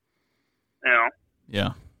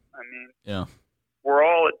 Yeah. I mean, yeah. We're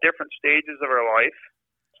all at different stages of our life.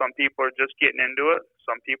 Some people are just getting into it.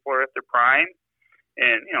 Some people are at their prime,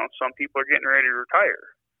 and some people are getting ready to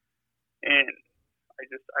retire. And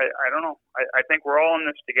I don't know. I think we're all in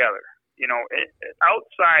this together.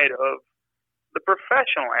 Outside of the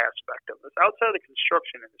professional aspect of this, outside of the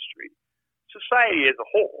construction industry, society as a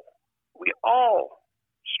whole, we all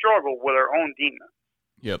struggle with our own demons.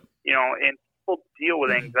 Yep. And people deal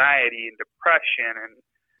with anxiety and depression and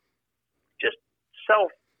just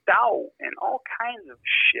self-doubt and all kinds of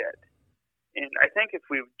shit. And I think if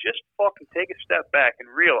we just fucking take a step back and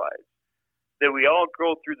realize that we all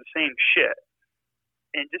go through the same shit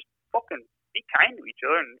and just fucking be kind to each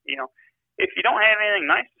other, and if you don't have anything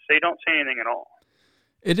nice to say, don't say anything at all.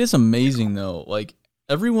 It is amazing though. Like,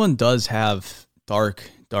 everyone does have dark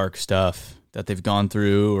stuff that they've gone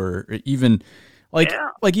through, or even like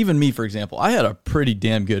even me, for example. I had a pretty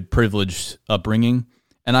damn good privileged upbringing,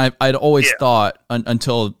 and I'd always thought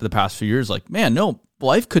until the past few years, like, man, no,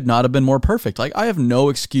 life could not have been more perfect. Like, I have no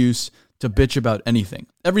excuse to bitch about anything.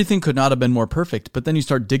 Everything could not have been more perfect. But then you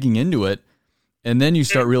start digging into it, and then you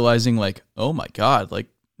start realizing, like, oh my God, like,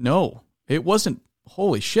 no, it wasn't.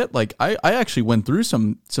 Holy shit. Like, I actually went through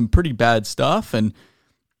some pretty bad stuff, and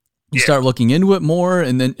you start looking into it more,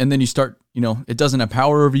 and then you start, it doesn't have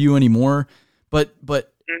power over you anymore. But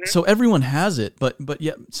so everyone has it, but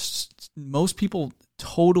yet most people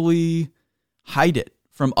totally hide it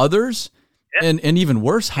from others, and even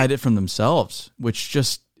worse, hide it from themselves, which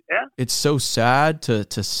just, it's so sad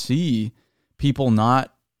to see people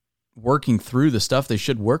not working through the stuff they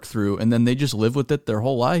should work through, and then they just live with it their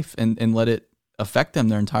whole life and let it affect them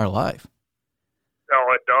their entire life. No,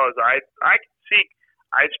 it does. I can see.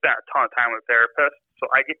 I spent a ton of time with therapists, so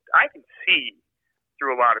I can see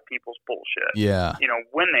through a lot of people's bullshit. Yeah.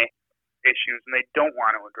 When they have issues and they don't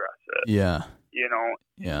want to address it. Yeah. You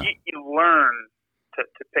learn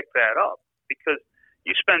to pick that up, because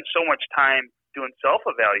you spend so much time doing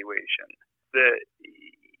self-evaluation that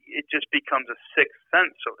it just becomes a sixth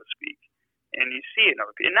sense, so to speak. And you see it in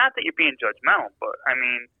other people. Not that you're being judgmental, but I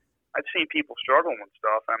mean, I've seen people struggling with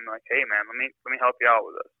stuff. I'm like, hey man, let me help you out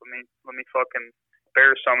with this. Let me fucking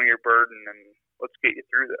bear some of your burden, and let's get you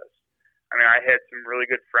through this. I mean, I had some really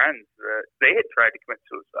good friends that they had tried to commit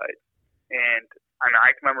suicide, and I mean,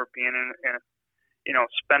 I can remember being in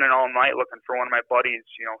spending all night looking for one of my buddies.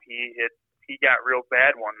 He got real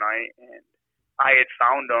bad one night, and I had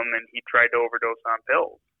found him, and he tried to overdose on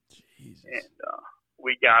pills. Jesus. And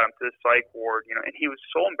we got him to the psych ward, and he was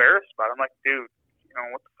so embarrassed about it. I'm like, dude,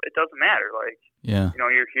 it doesn't matter. Like,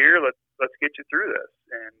 you're here. Let's get you through this.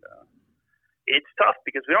 And it's tough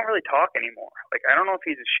because we don't really talk anymore. Like, I don't know if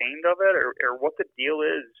he's ashamed of it or what the deal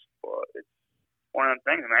is, but it's one of the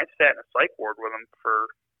things. I mean, I sat in a psych ward with him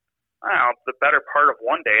for, I don't know, the better part of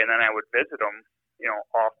one day, and then I would visit him,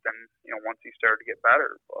 often, once he started to get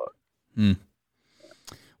better. But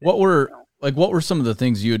what were some of the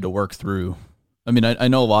things you had to work through? I mean, I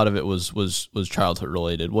know a lot of it was childhood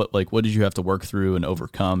related. What did you have to work through and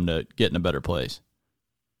overcome to get in a better place?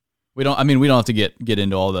 We don't have to get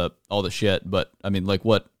into all the shit, but I mean, like,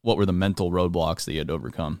 what were the mental roadblocks that you had to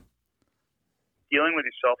overcome? Dealing with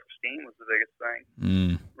your self-esteem was the biggest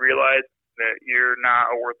thing. Realize that you're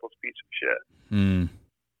not a worthless piece of shit.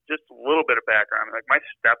 Just a little bit of background. Like, my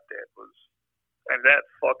stepdad was, and that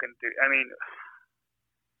fucking dude, I mean,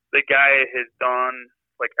 the guy has done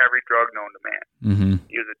like every drug known to man.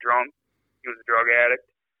 He was a drunk. He was a drug addict.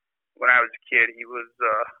 When I was a kid, he was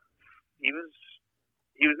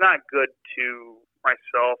not good to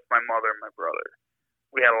myself, my mother, and my brother.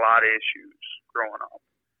 We had a lot of issues growing up,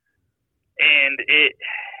 and it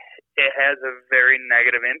has a very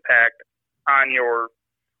negative impact on your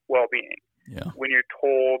well-being. Yeah. When you're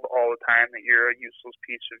told all the time that you're a useless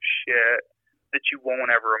piece of shit, that you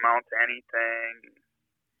won't ever amount to anything.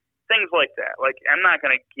 Things like that. Like, I'm not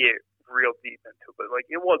going to get real deep into it, but like,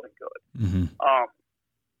 it wasn't good.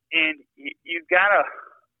 And you gotta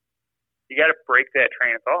break that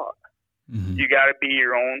train of thought. You gotta be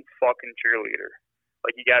your own fucking cheerleader.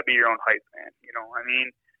 Like, you gotta be your own hype man. I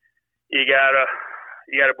mean, you gotta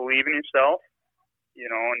believe in yourself.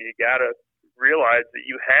 And you gotta realize that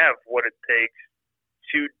you have what it takes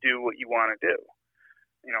to do what you want to do.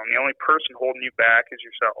 And the only person holding you back is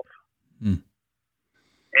yourself.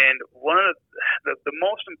 And one of the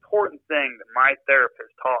most important thing that my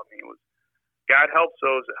therapist taught me was, God helps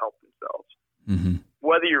those that help themselves.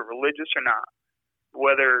 whether you're religious or not,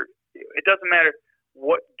 it doesn't matter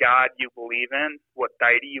what God you believe in, what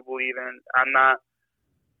deity you believe in.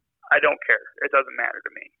 I don't care. It doesn't matter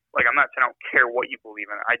to me. Like, I'm not saying I don't care what you believe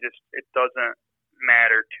in. It doesn't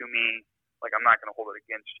matter to me. Like, I'm not going to hold it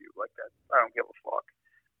against you like that. I don't give a fuck.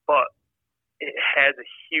 But it has a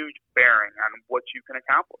huge bearing on what you can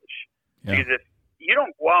accomplish. Yeah. Because if you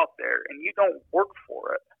don't go out there and you don't work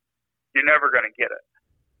for it, you're never going to get it.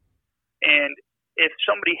 And if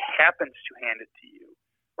somebody happens to hand it to you,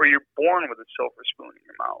 or you're born with a silver spoon in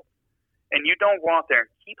your mouth, and you don't go out there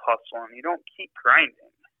and keep hustling, you don't keep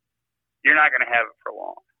grinding, you're not going to have it for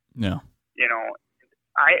long. No. You know,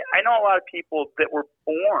 I know a lot of people that were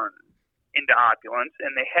born into opulence,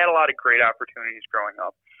 and they had a lot of great opportunities growing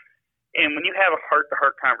up. And when you have a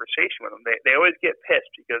heart-to-heart conversation with them, they always get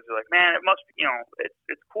pissed because they're like, man, it must be, you know,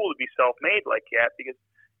 it's cool to be self-made like that because,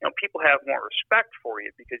 you know, people have more respect for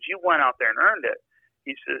you because you went out there and earned it.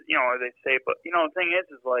 He says, you know, they say, but, you know, the thing is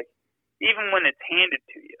like, even when it's handed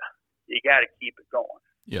to you, you got to keep it going.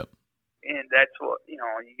 Yep. And that's what, you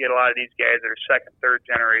know, you get a lot of these guys that are second, third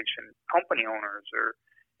generation company owners or,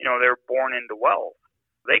 you know, they're born into wealth.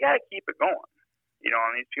 They got to keep it going. You know,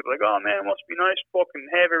 and these people are like, oh, man, it must be nice to fucking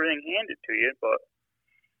have everything handed to you. But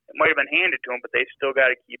it might have been handed to them, but they still got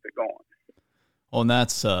to keep it going. Well, and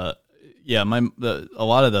that's, yeah, a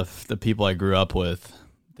lot of the people I grew up with,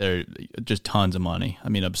 they're just tons of money. I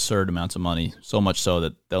mean, absurd amounts of money, so much so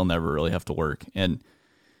that they'll never really have to work. And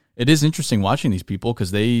it is interesting watching these people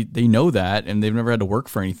because they know that and they've never had to work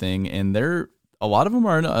for anything. And a lot of them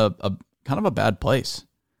are in a kind of a bad place.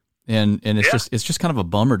 And it's just kind of a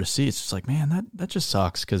bummer to see. It's just like, man, that just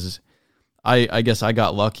sucks. Cause I guess I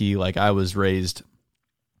got lucky. Like I was raised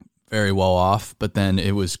very well off, but then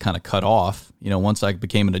it was kind of cut off. You know, once I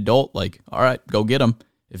became an adult, like, all right, go get them.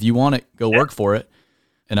 If you want it, go work for it.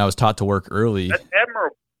 And I was taught to work early. That's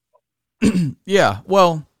admirable. Yeah.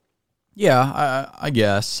 Well, yeah, I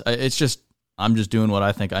guess it's just, I'm just doing what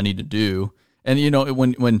I think I need to do. And, you know,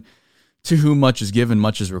 when to whom much is given,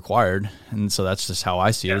 much is required. And so that's just how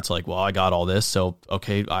I see it. It's like, well, I got all this. So,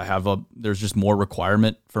 okay, there's just more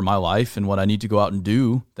requirement for my life and what I need to go out and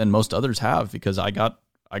do than most others have because I got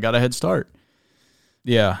a head start.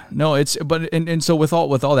 Yeah, no, and so with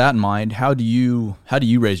all that in mind, how do you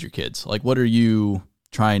raise your kids? Like, what are you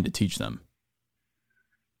trying to teach them?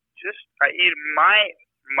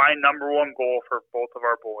 My number one goal for both of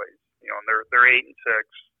our boys, you know, they're 8 and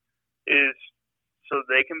 6, is so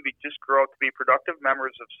they can just grow up to be productive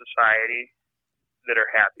members of society that are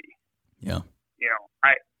happy. Yeah. You know,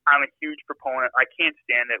 I'm a huge proponent. I can't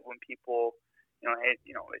stand it when people, you know,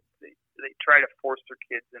 they try to force their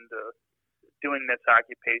kids into doing this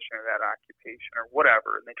occupation or that occupation or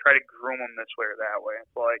whatever, and they try to groom them this way or that way.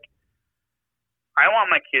 It's like, I want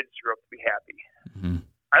my kids to grow up to be happy. Mm-hmm.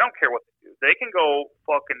 I don't care what they do. They can go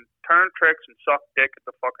fucking turn tricks and suck dick at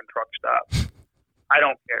the fucking truck stop. I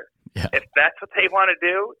don't care. Yeah. If that's what they want to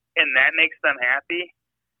do and that makes them happy,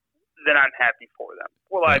 then I'm happy for them.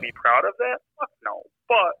 Will I be proud of that? Fuck no.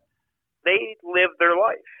 But they live their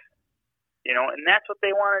life, you know, and that's what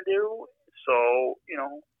they want to do. So, you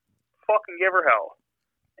know, fucking give her hell.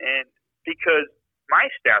 And because my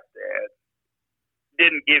stepdad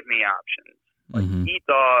didn't give me options. Like, he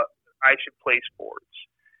thought I should play sports.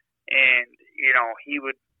 And, you know, he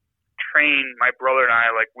would train my brother and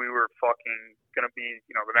I like we were fucking going to be,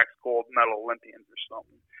 you know, the next gold medal Olympians or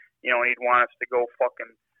something. You know, and he'd want us to go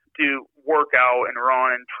fucking do workout and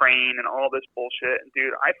run and train and all this bullshit. And,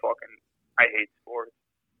 dude, I hate sports.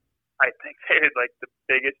 I think they're like the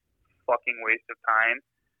biggest fucking waste of time.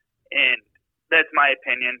 And that's my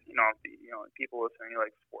opinion. You know, people listening, you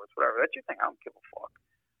like sports, whatever. That's your thing. I don't give a fuck.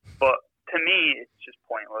 But to me, it's just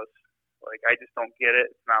pointless. Like, I just don't get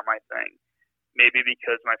it. It's not my thing. Maybe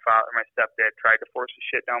because my stepdad tried to force the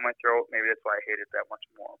shit down my throat. Maybe that's why I hate it that much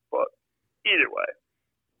more. But either way,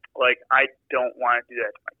 like, I don't want to do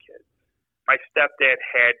that to my kids. My stepdad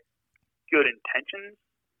had good intentions,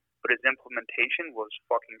 but his implementation was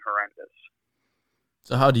fucking horrendous.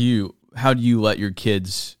 So how do you let your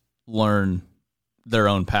kids learn their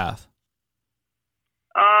own path?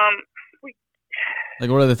 Like,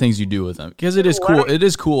 what are the things you do with them? Because it is cool. It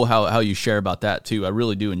is cool how you share about that too. I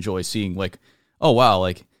really do enjoy seeing, like, oh wow,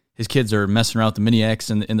 like his kids are messing around with the Mini X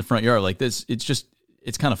in the front yard like this.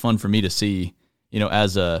 It's kind of fun for me to see, you know,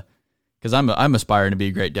 because I'm aspiring to be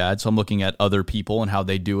a great dad, so I'm looking at other people and how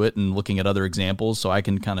they do it and looking at other examples, so I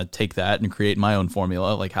can kind of take that and create my own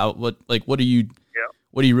formula. Like what do you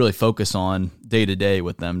really focus on day to day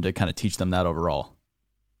with them to kind of teach them that overall?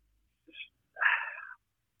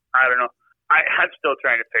 I don't know. I'm still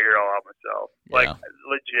trying to figure it all out myself. Yeah. Like,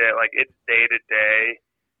 legit, like, it's day to day,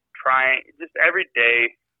 just every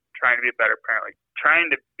day, trying to be a better parent, like,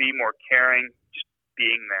 trying to be more caring, just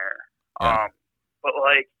being there. Yeah. But,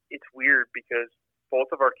 like, it's weird because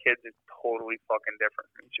both of our kids are totally fucking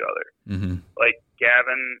different from each other. Mm-hmm. Like,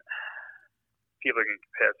 Gavin, people are going to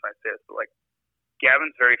get pissed when I say this, but, like,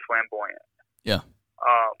 Gavin's very flamboyant. Yeah.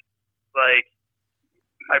 Like,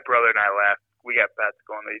 my brother and I laughed. We got bets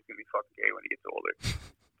going that he's going to be fucking gay when he gets older.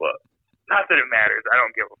 But not that it matters. I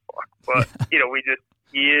don't give a fuck. But, you know, he's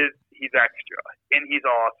extra. And he's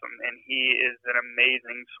awesome. And he is an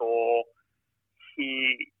amazing soul.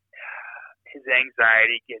 His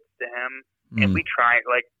anxiety gets to him. And we try,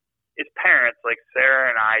 like, as parents, like,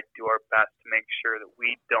 Sarah and I do our best to make sure that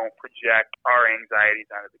we don't project our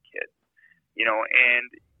anxieties onto the kids. You know, and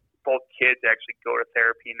both kids actually go to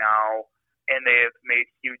therapy now. And they have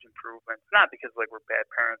made huge improvements, not because, like, we're bad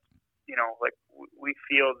parents, you know, like, we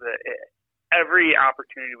feel that every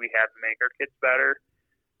opportunity we have to make our kids better,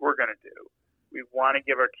 we're going to do. We want to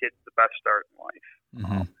give our kids the best start in life.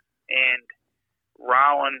 Mm-hmm. And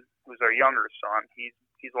Rowan, who's our younger son, he's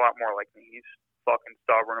a lot more like me. He's fucking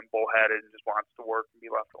stubborn and bullheaded and just wants to work and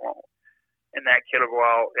be left alone. And that kid will go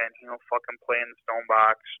out and he'll fucking play in the stone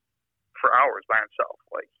box for hours by himself.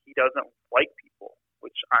 Like, he doesn't like people.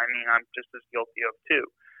 Which, I mean, I'm just as guilty of, too.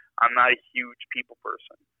 I'm not a huge people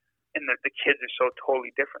person. And the kids are so totally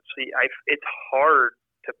different. So it's hard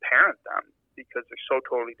to parent them because they're so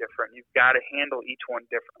totally different. You've got to handle each one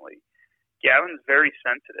differently. Gavin's very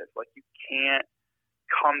sensitive. Like, you can't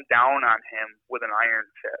come down on him with an iron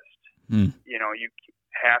fist. You know, you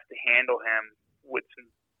have to handle him with some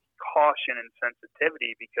caution and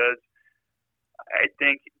sensitivity because I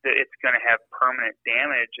think that it's going to have permanent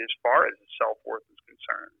damage as far as his self-worth is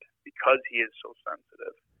concerned because he is so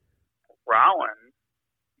sensitive. Rowan,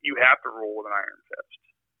 you have to rule with an iron fist.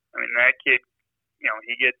 I mean, that kid, you know,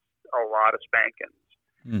 he gets a lot of spankings.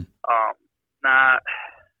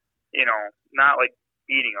 Not like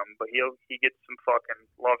beating him, but he gets some fucking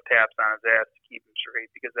love taps on his ass to keep him straight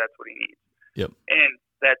because that's what he needs. Yep. And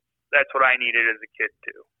that's what I needed as a kid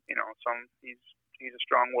too. You know, he's a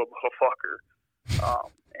strong-willed little fucker.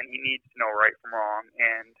 And he needs to know right from wrong.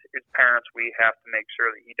 And as parents, we have to make sure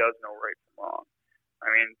that he does know right from wrong. I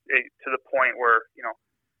mean, to the point where, you know,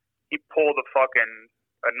 he pulled a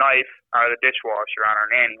knife out of the dishwasher on our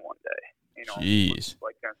nanny one day. You know, jeez.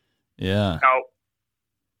 Like that. Yeah. Now,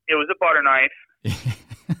 it was a butter knife.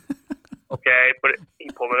 Okay, but he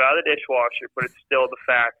pulled it out of the dishwasher. But it's still the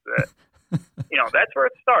fact that, you know, that's where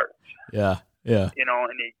it starts. Yeah. Yeah. You know,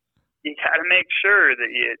 and you got to make sure that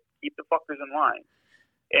you keep the fuckers in line.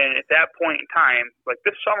 And at that point in time, like,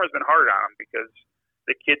 this summer's been hard on them because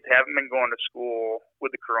the kids haven't been going to school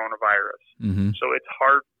with the coronavirus. Mm-hmm. So it's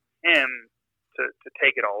hard for him to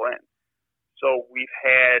take it all in. So we've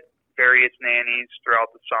had various nannies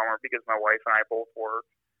throughout the summer because my wife and I both work.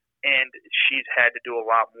 And she's had to do a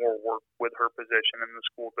lot more work with her position in the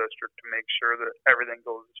school district to make sure that everything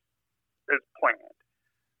goes as planned.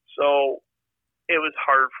 So it was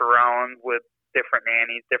hard for Rowan with different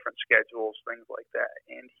nannies, different schedules, things like that.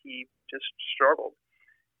 And he just struggled.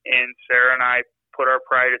 And Sarah and I put our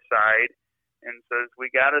pride aside and says, we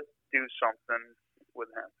got to do something with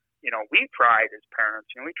him. You know, we tried as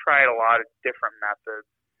parents, you know, we tried a lot of different methods.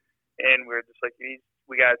 And we were just like, we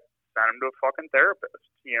got to send him to a fucking therapist,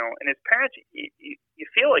 you know. And as parents, you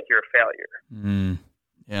feel like you're a failure.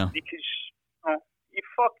 Yeah. Because, you know,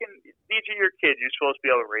 these are your kids. You're supposed to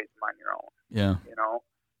be able to raise them on your own. Yeah. You know.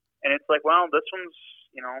 And it's like, well, this one's,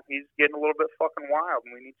 you know, he's getting a little bit fucking wild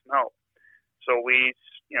and we need some help. So we,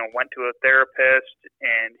 you know, went to a therapist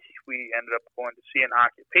and we ended up going to see an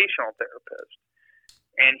occupational therapist.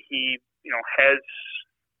 And he, you know, has,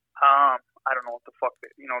 I don't know what the fuck,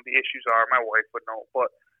 you know, the issues are. My wife would know,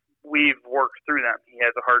 but we've worked through them. He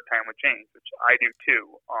has a hard time with change, which I do too.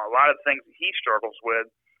 A lot of the things that he struggles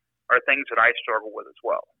with are things that I struggle with as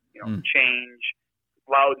well. You know, change,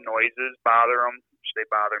 loud noises bother him. They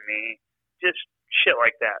bother me, just shit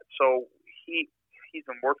like that. So he's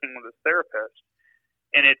been working with his therapist,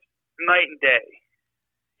 and it's night and day.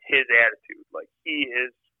 His attitude, like, he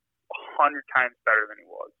is 100 times better than he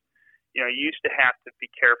was. You know, you used to have to be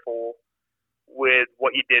careful with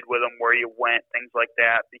what you did with him, where you went, things like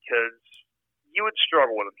that, because you would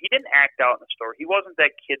struggle with him. He didn't act out in the store. He wasn't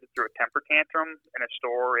that kid that threw a temper tantrum in a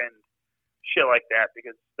store and shit like that,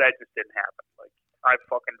 because that just didn't happen. Like, I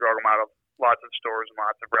fucking drug him out of lots of stores and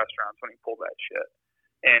lots of restaurants when he pulled that shit.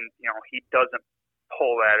 And, you know, he doesn't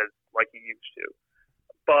pull that as like he used to.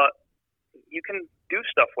 But you can do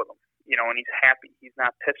stuff with him, you know, and he's happy. He's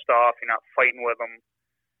not pissed off. You're not fighting with him.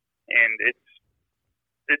 and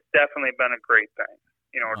it's definitely been a great thing.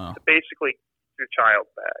 Wow. To basically get your child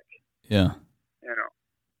back. Yeah.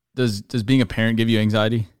 Does being a parent give you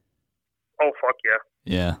anxiety? Oh, fuck yeah.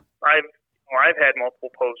 Yeah. I've had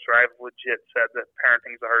multiple posts where I've legit said that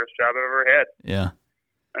parenting's the hardest job I've ever had. Yeah.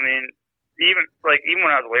 I mean, even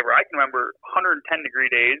when I was a laborer, I can remember 110-degree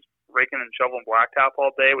days, raking and shoveling blacktop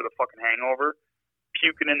all day with a fucking hangover,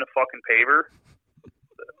 puking in the fucking paver.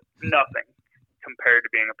 Nothing compared to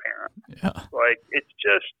being a parent. Yeah.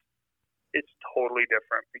 It's totally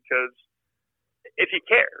different because if you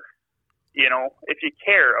care, if you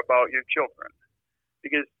care about your children,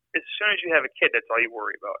 because as soon as you have a kid, that's all you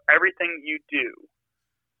worry about. Everything you do,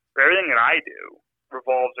 everything that I do,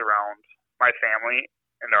 revolves around my family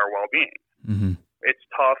and our well-being. Mm-hmm. It's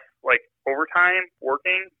tough. Like overtime,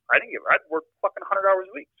 working, I'd work fucking 100 hours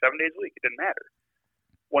a week, 7 days a week. It didn't matter.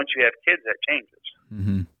 Once you have kids, that changes.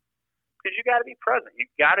 Mm-hmm. Because you got to be present. You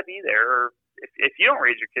got to be there. Or if you don't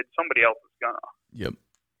raise your kids, somebody else is gonna. Yep.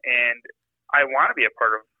 And I want to be a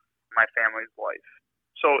part of my family's life.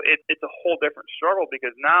 So it's a whole different struggle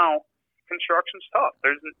because now construction's tough.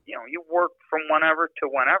 There's you work from whenever to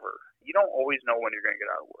whenever. You don't always know when you're going to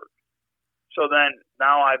get out of work. So then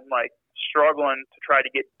now I'm like struggling to try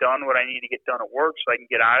to get done what I need to get done at work so I can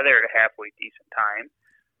get out of there at a halfway decent time.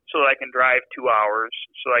 So that I can drive 2 hours,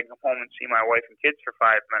 so I can come home and see my wife and kids for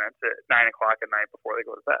 5 minutes at 9 o'clock at night before they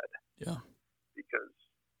go to bed. Yeah. Because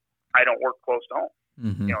I don't work close to home.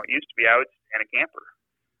 Mm-hmm. It used to be I would stay in a camper.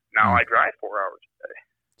 Now I drive 4 hours a day.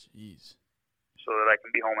 Jeez. So that I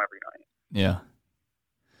can be home every night. Yeah.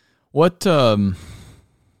 What, I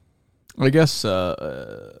guess,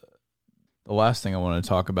 the last thing I want to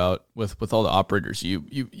talk about with all the operators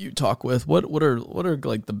you talk with, what are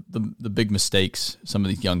like the big mistakes some of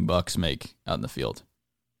these young bucks make out in the field?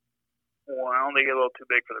 Well, they get a little too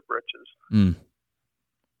big for their britches. Mm.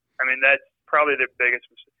 I mean, that's probably the biggest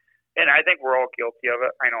mistake. And I think we're all guilty of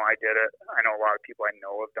it. I know I did it. I know a lot of people I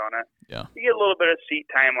know have done it. Yeah. You get a little bit of seat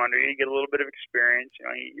time under you. You get a little bit of experience.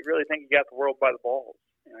 You really think you got the world by the balls.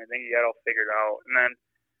 I think you got it all figured out. And then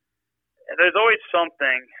there's always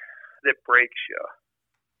something that breaks you,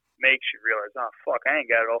 makes you realize, oh, fuck, I ain't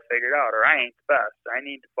got it all figured out, or I ain't the best. I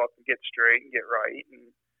need to fucking get straight and get right and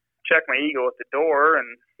check my ego at the door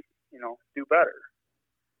and, do better.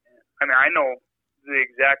 I mean, I know the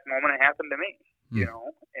exact moment it happened to me.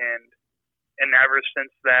 And ever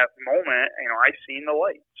since that moment, I've seen the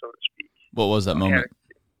light, so to speak. What was that moment?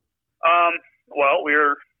 Well, I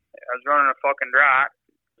was running a fucking Drac,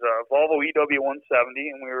 a Volvo EW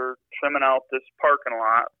 170, and we were trimming out this parking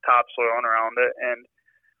lot, topsoiling around it, and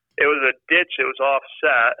it was a ditch that was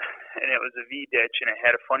offset, and it was a V ditch, and it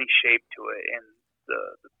had a funny shape to it, and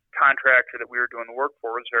the contractor that we were doing the work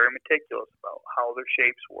for was very meticulous about how their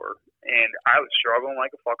shapes were, and I was struggling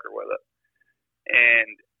like a fucker with it.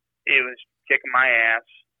 And it was kicking my ass,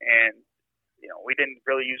 and we didn't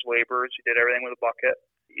really use laborers. You did everything with a bucket.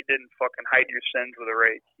 You didn't fucking hide your sins with a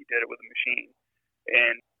rake. You did it with a machine.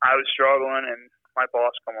 And I was struggling, and my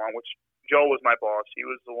boss come along, which Joe was my boss. He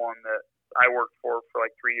was the one that I worked for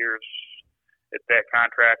like 3 years at that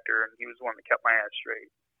contractor, and he was the one that kept my ass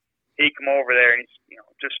straight. He come over there, and he's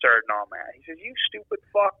just started all mad. He says, "You stupid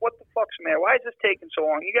fuck, what the fuck's the matter? Why is this taking so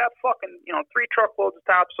long? You got fucking 3 truckloads of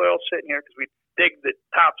topsoil sitting here," because we dig the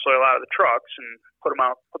topsoil out of the trucks and put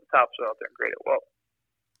the topsoil out there and grade it. Well,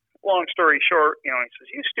 long story short, he says,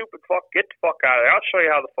 "You stupid fuck, get the fuck out of there. I'll show you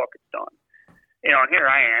how the fuck it's done." And here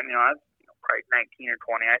I am, I was probably 19 or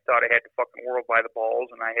 20. I thought I had the fucking world by the balls,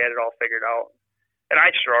 and I had it all figured out. And I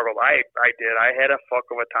struggled. I did. I had a fuck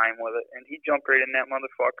of a time with it. And he jumped right in that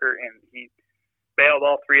motherfucker, and he bailed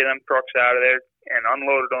all 3 of them trucks out of there and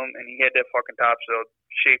unloaded them, and he had that fucking topsoil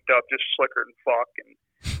shaped up just slicker than fuck,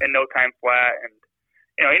 and no time flat. And,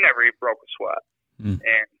 he never even broke a sweat. Mm.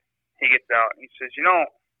 And he gets out, and he says,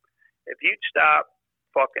 if you'd stop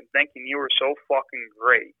fucking thinking you were so fucking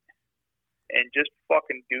great and just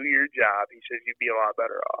fucking do your job, he says, you'd be a lot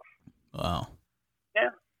better off. Wow.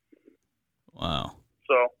 Yeah. Wow.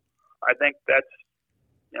 So I think that's,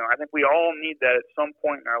 I think we all need that at some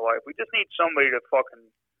point in our life. We just need somebody to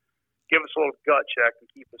fucking give us a little gut check and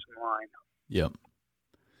keep us in line. Yep.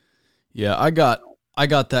 Yeah, I got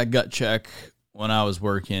that gut check when I was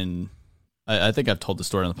working. I think I've told the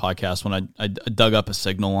story on the podcast when I dug up a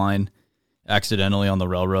signal line accidentally on the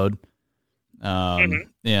railroad.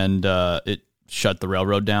 And it shut the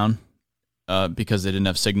railroad down because they didn't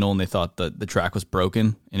have signal, and they thought that the track was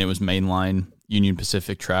broken, and it was mainline Union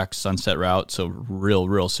Pacific track, Sunset route, so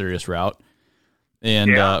real serious route.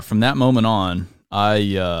 And from that moment on,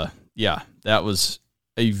 that was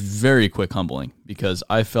a very quick humbling, because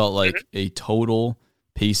I felt like a total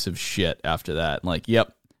piece of shit after that. Like,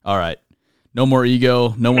 yep, all right. No more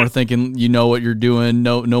ego, no more thinking you know what you're doing,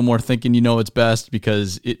 no more thinking you know what's best,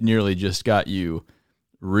 because it nearly just got you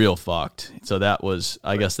real fucked. So that was,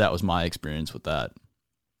 I guess that was my experience with that.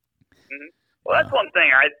 Well, that's one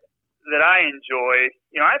thing that I enjoy.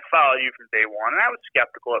 You know, I followed you from day one, and I was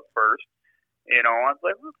skeptical at first. You know, I was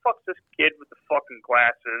like, who the fuck's this kid with the fucking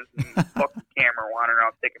glasses and the fucking camera wandering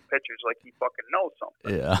around taking pictures like he fucking knows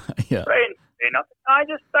something? Yeah, yeah. But I didn't say nothing. I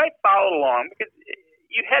followed along because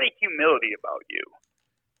you had a humility about you,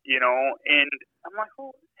 you know, and I'm like,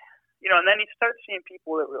 oh, you know, and then you start seeing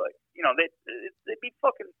people that were like, you know, they'd be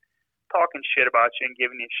fucking talking shit about you and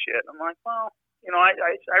giving you shit. I'm like, well, you know, I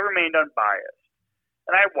remained unbiased,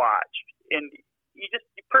 and I watched, and you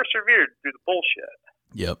persevered through the bullshit.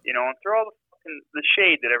 Yep. You know, and through all the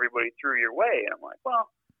shade that everybody threw your way, and I'm like,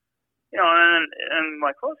 well, you know, and I'm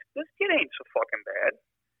like, well, this kid ain't so fucking bad.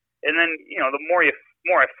 And then, you know, the more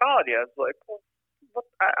I followed you, I was like, well, look,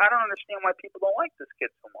 I don't understand why people don't like this kid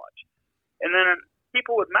so much. And then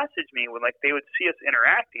people would message me when, like, they would see us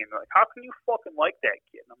interacting, and they're like, how can you fucking like that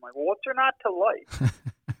kid? And I'm like, well, what's there not to like?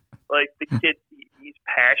 Like, the kid, he's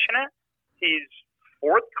passionate, he's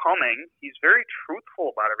forthcoming, he's very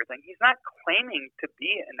truthful about everything. He's not claiming to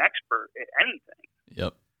be an expert at anything.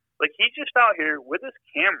 Yep. Like, he's just out here with his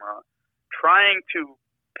camera trying to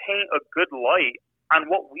paint a good light on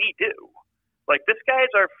what we do. Like, this guy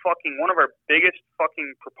is one of our biggest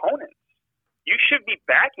fucking proponents. You should be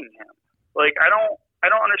backing him. Like, I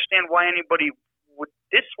don't understand why anybody would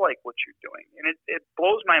dislike what you're doing. And it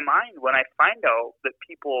blows my mind when I find out that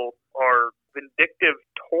people are vindictive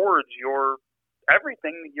towards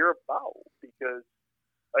everything that you're about. Because,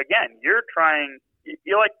 again, you're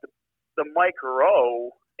like the Mike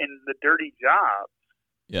Rowe in the dirty jobs.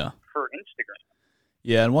 Yeah. For Instagram.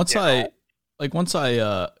 Yeah, and once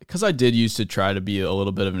because I did used to try to be a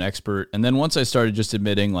little bit of an expert, and then once I started just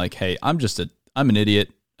admitting, like, hey, I'm an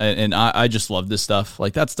idiot, and I just love this stuff.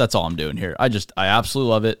 Like, that's all I'm doing here. I absolutely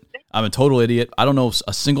love it. I'm a total idiot. I don't know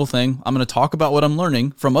a single thing. I'm going to talk about what I'm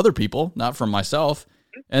learning from other people, not from myself,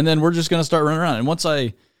 and then we're just going to start running around. And once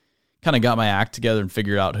I kind of got my act together and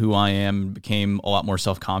figured out who I am, became a lot more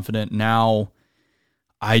self-confident, now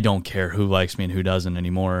I don't care who likes me and who doesn't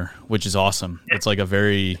anymore, which is awesome. It's like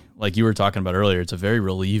like you were talking about earlier, it's a very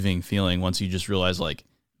relieving feeling once you just realize, like,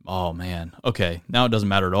 oh man, okay, now it doesn't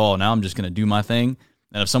matter at all. Now I'm just going to do my thing.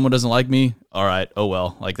 And if someone doesn't like me, all right, oh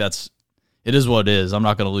well, like it is what it is. I'm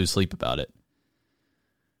not going to lose sleep about it.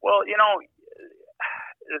 Well, you know,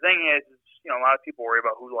 the thing is, you know, a lot of people worry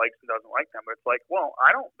about who likes and doesn't like them, but it's like, well,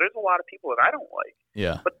 there's a lot of people that I don't like.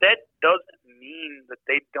 Yeah. But that doesn't mean that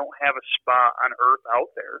they don't have a spot on earth out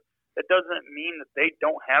there. That doesn't mean that they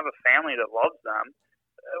don't have a family that loves them.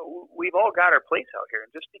 We've all got our place out here. And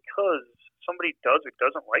just because somebody does or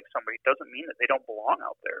doesn't like somebody doesn't mean that they don't belong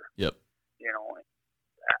out there. Yep. You know,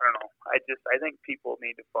 I don't know. I think people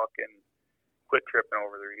need to fucking quit tripping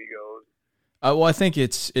over their egos. Well, I think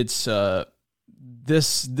it's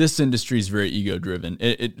this industry is very ego driven.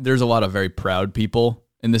 There's a lot of very proud people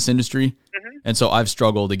in this industry. Mm-hmm. And so I've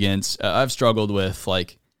struggled with,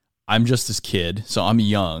 like, I'm just this kid. So I'm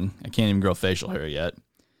young. I can't even grow facial hair yet.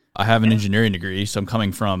 I have an engineering degree. So I'm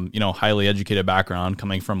coming from, you know, highly educated background,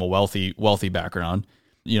 coming from a wealthy background,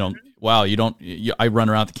 you know, wow, I run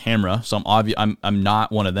around the camera. So I'm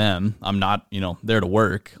not one of them. I'm not, you know, there to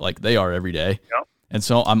work like they are every day. Yep. And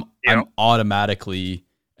so I'm automatically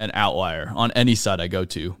an outlier on any side I go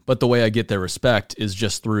to. But the way I get their respect is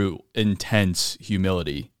just through intense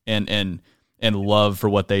humility and love for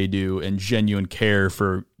what they do and genuine care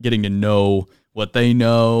for getting to know what they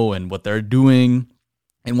know and what they're doing.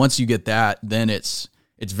 And once you get that, then it's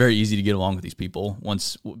very easy to get along with these people.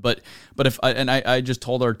 But if I just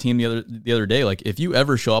told our team the other day, like, if you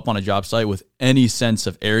ever show up on a job site with any sense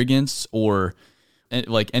of arrogance or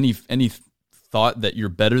like any thought that you're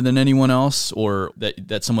better than anyone else or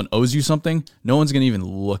that someone owes you something, no one's going to even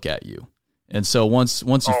look at you. And so once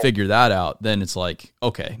you figure that out, then it's like,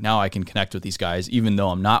 okay, now I can connect with these guys, even though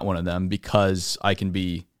I'm not one of them, because I can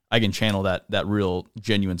channel that real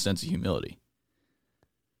genuine sense of humility.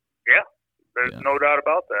 Yeah. There's no doubt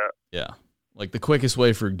about that. Yeah. Like, the quickest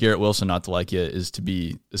way for Garrett Wilson not to like you is to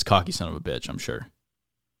be this cocky son of a bitch, I'm sure.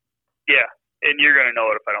 Yeah. And you're going to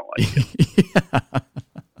know it if I don't like you.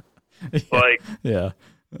 Like, yeah.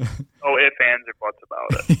 Oh, ifs, ands, or buts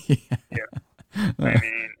about it. Yeah. I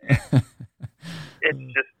mean,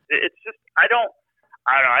 it's just, I don't know.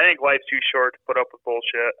 I think life's too short to put up with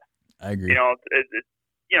bullshit. I agree. You know,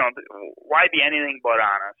 you know, why be anything but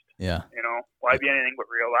honest? Yeah. You know, why be anything but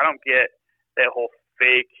real? I don't get that whole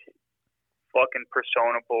fake fucking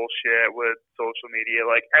persona bullshit with social media.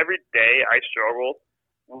 Like, every day I struggle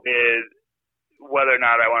with whether or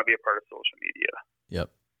not I want to be a part of social media. Yep.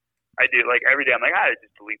 I do. Like, every day I'm like, I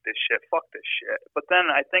just delete this shit. Fuck this shit. But then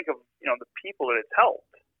I think of, the people that it's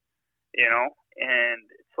helped, and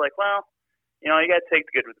it's like, well, you got to take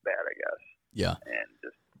the good with the bad, I guess. Yeah. And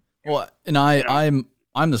just, well, and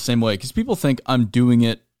I'm the same way, because people think I'm doing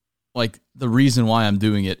it, like, the reason why I'm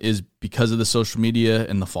doing it is because of the social media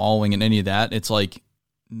and the following and any of that. It's like,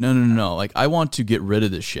 no. Like, I want to get rid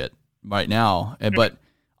of this shit right now. But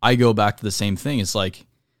I go back to the same thing. It's like,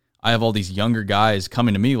 I have all these younger guys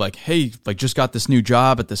coming to me like, hey, like, just got this new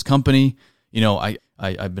job at this company.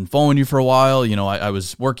 I've been following you for a while. I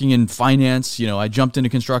was working in finance. I jumped into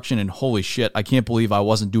construction, and holy shit, I can't believe I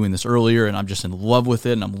wasn't doing this earlier, and I'm just in love with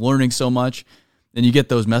it, and I'm learning so much. And you get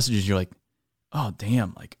those messages, you're like, oh,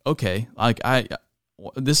 damn, like, okay, like,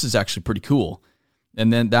 this is actually pretty cool.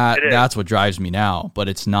 And then that's what drives me now. But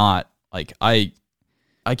it's not like, I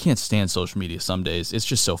can't stand social media some days. It's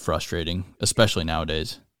just so frustrating, especially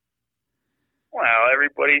nowadays. Well,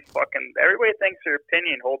 everybody thinks their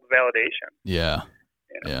opinion holds validation. Yeah.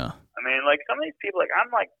 Yeah. I mean, like, some of these people, like,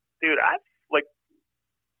 I'm like, dude, I've, like,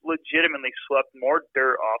 legitimately swept more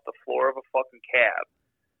dirt off the floor of a fucking cab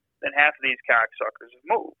than half of these cocksuckers have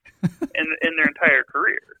moved in their entire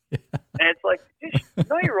career. Yeah. And it's like, just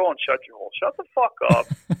know your role and shut your hole. Shut the fuck up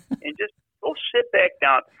and just go sit back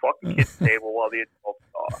down at the fucking kids' table while the adults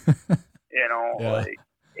talk. Yeah. Like,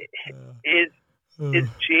 as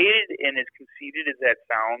jaded and as conceited as that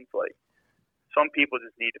sounds, like, some people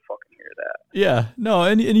just need to fucking hear that. Yeah, no,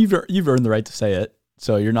 and you've earned the right to say it,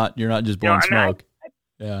 so you're not just blowing smoke.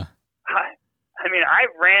 Yeah. I mean,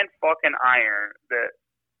 I've ran fucking iron that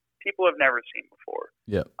people have never seen before.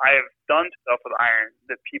 Yeah. I have done stuff with iron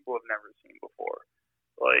that people have never seen before.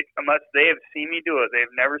 Like, unless they have seen me do it,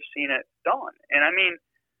 they've never seen it done. And I mean,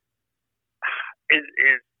 as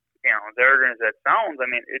arrogant as that sounds, I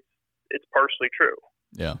mean, it's partially true.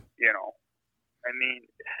 Yeah. I mean,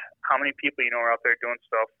 how many people are out there doing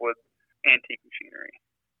stuff with antique machinery?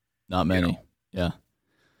 Not many. Yeah.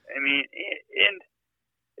 I mean, and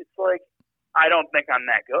it's like, I don't think I'm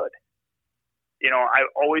that good. I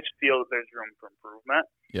always feel that there's room for improvement.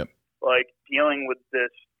 Yep. Like, dealing with this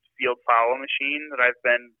field follow machine that I've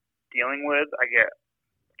been dealing with, I get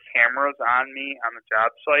cameras on me on the job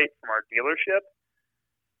site from our dealership.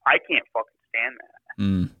 I can't fucking stand that.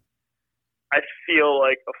 I feel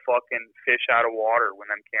like a fucking fish out of water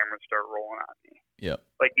when them cameras start rolling on me. Yep.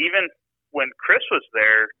 Like, even when Chris was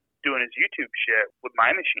there doing his YouTube shit with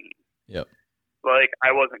my machine. Yep. Like,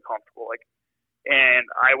 I wasn't comfortable. Like, and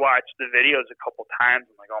I watched the videos a couple times.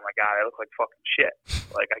 I'm like, oh my God, I look like fucking shit.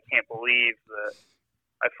 Like, I can't believe that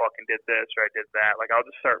I fucking did this or I did that. Like, I'll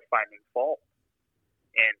just start finding fault.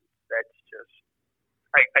 And that's just,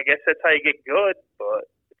 I guess that's how you get good,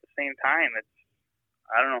 but at the same time,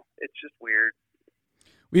 I don't know. It's just weird.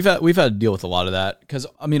 We've had to deal with a lot of that, because,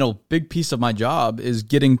 I mean, a big piece of my job is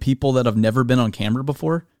getting people that have never been on camera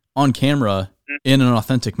before on camera in an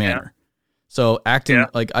authentic manner. Yeah. So acting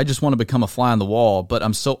like I just want to become a fly on the wall, but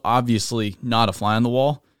I'm so obviously not a fly on the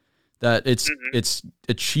wall that it's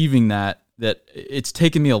achieving that it's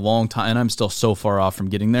taken me a long time, and I'm still so far off from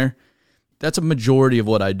getting there. That's a majority of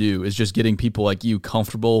what I do, is just getting people like you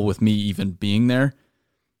comfortable with me even being there,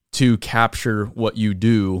 to capture what you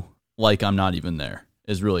do like I'm not even there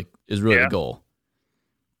is really the goal.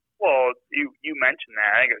 Well, you mentioned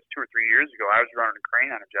that. I think it was 2 or 3 years ago. I was running a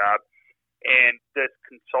crane on a job, and this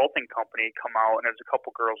consulting company come out, and there was a couple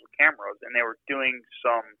girls with cameras, and they were doing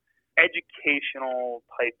some educational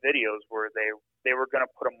type videos where they were going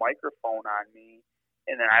to put a microphone on me,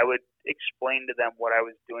 and then I would explain to them what I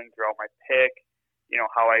was doing throughout my pick,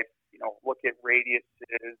 how I look at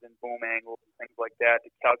radiuses and boom angles and things like that to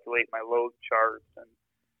calculate my load charts and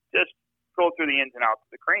just go through the ins and outs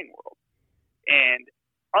of the crane world. And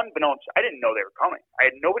unbeknownst, I didn't know they were coming.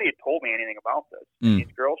 Nobody had told me anything about this.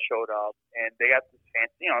 These girls showed up, and they got this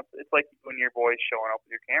fancy, it's like when your boys showing up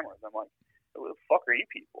with your cameras. I'm like, who the fuck are you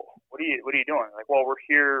people? What are you doing? Like, well, we're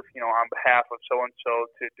here, on behalf of so-and-so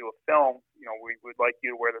to do a film. We would like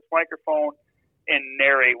you to wear this microphone and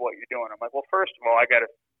narrate what you're doing. I'm like, well, first of all, I got a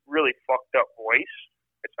really fucked up voice.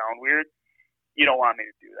 It sounds weird. You don't want me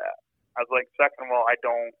to do that. I was like, second of all, I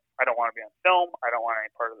don't want to be on film. I don't want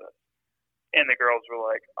any part of this. And the girls were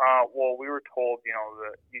like, well, we were told,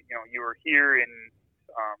 that, you were here and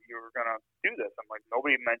you were going to do this. I'm like,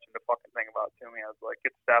 nobody mentioned a fucking thing about it to me. I was like,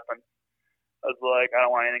 it's stepping. I was like, I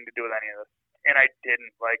don't want anything to do with any of this. And I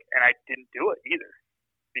didn't do it either,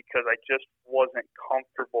 because I just wasn't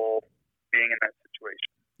comfortable being in that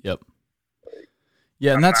situation. Yep.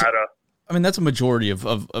 Yeah, and I mean, that's a majority of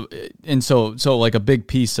and so like a big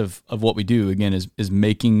piece of what we do again is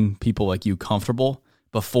making people like you comfortable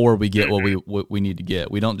before we get what we need to get.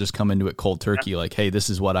 We don't just come into it cold turkey like, hey, this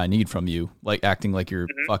is what I need from you, like acting like you're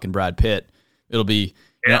fucking Brad Pitt. It'll be,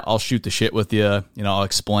 you know, I'll shoot the shit with you. You know, I'll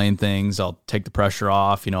explain things. I'll take the pressure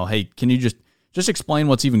off. You know, hey, can you just explain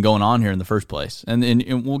what's even going on here in the first place? And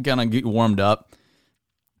we'll kind of get warmed up.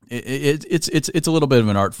 It's a little bit of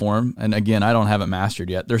an art form. And again, I don't have it mastered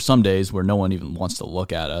yet. There's some days where no one even wants to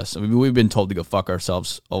look at us. I mean, we've been told to go fuck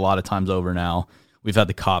ourselves a lot of times over now. We've had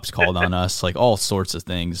the cops called on us, like all sorts of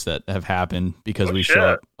things that have happened because we show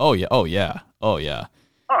up. Oh yeah. Huh.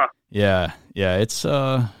 Yeah. It's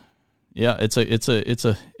it's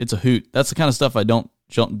a hoot. That's the kind of stuff I don't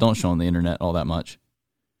show on the internet all that much.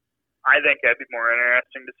 I think that'd be more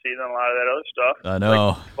interesting to see than a lot of that other stuff. I know.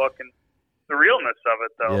 Like fucking the realness of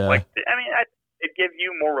it, though. Yeah. Like, I mean, it'd give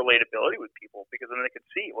you more relatability with people because then they could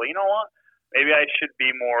see, well, you know what? Maybe I should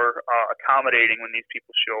be more accommodating when these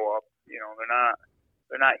people show up. You know,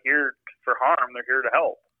 they're not here for harm. They're here to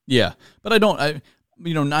help. Yeah, but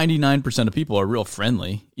 99% of people are real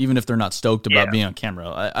friendly, even if they're not stoked about being on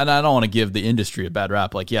camera. I don't want to give the industry a bad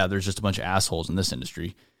rap. Like, yeah, there's just a bunch of assholes in this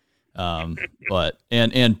industry. But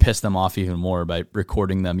and piss them off even more by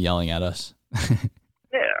recording them yelling at us.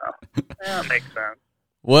 Yeah, that makes sense.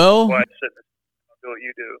 Well, I sit and do what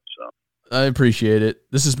you do. So I appreciate it.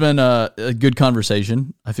 This has been a good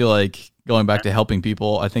conversation. I feel like going back to helping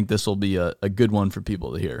people, I think this will be a good one for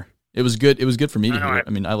people to hear. It was good. It was good for me to hear. I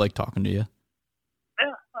mean, I like talking to you.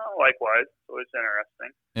 Yeah, likewise. It's always interesting.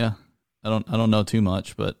 Yeah, I don't know too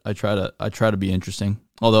much, but I try to be interesting.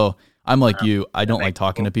 Although I'm like you, I don't like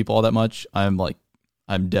talking to people all that much. I'm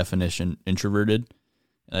definition introverted.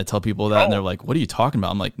 And I tell people that, and they're like, "What are you talking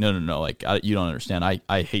about?" I'm like, "No. Like, you don't understand. I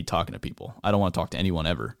hate talking to people. I don't want to talk to anyone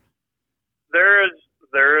ever." There is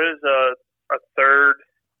a third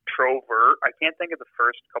trovert. I can't think of the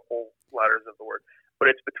first couple letters of the word, but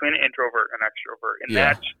it's between an introvert and extrovert, and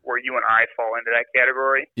that's where you and I fall into that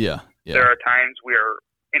category. Yeah. There are times we are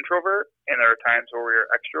introvert, and there are times where we are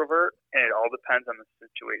extrovert, and it all depends on the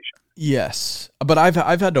situation. Yes, but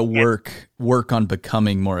I've had to work on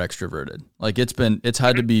becoming more extroverted. Like it's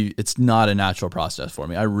had to be. It's not a natural process for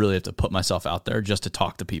me. I really have to put myself out there just to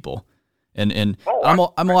talk to people, and I'm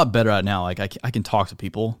a lot better at it now. Like I can talk to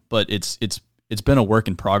people, but it's been a work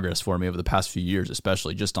in progress for me over the past few years,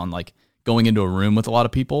 especially just on like going into a room with a lot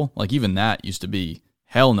of people. Like even that used to be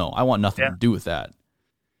hell no. I want nothing to do with that.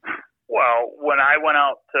 Well, when I went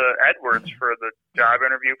out to Edwards for the job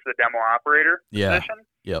interview for the demo operator position,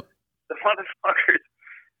 the motherfuckers,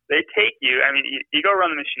 they take you. I mean, you go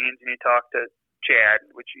run the machines and you talk to Chad,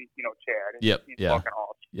 which you know Chad. He's fucking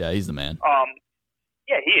awesome. Yeah, he's the man.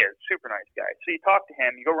 Yeah, he is. Super nice guy. So you talk to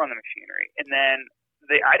him, you go run the machinery, and then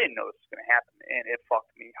I didn't know this was going to happen, and it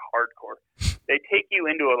fucked me hardcore. They take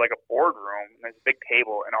you into a boardroom, and there's a big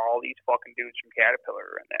table, and all these fucking dudes from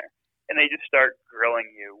Caterpillar are in there. And they just start grilling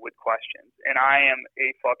you with questions. And I am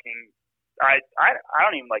a fucking I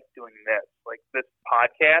don't even like doing this. Like this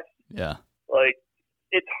podcast. Yeah. Like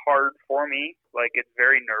it's hard for me. Like it's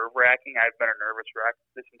very nerve wracking. I've been a nervous wreck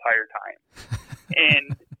this entire time.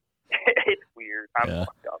 And it's weird. I'm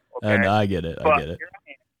fucked up. Okay. And I get it.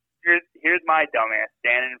 Here's my dumbass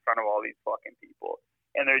standing in front of all these fucking people,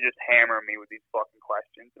 and they're just hammering me with these fucking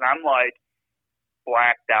questions. And I'm like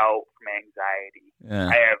blacked out from anxiety.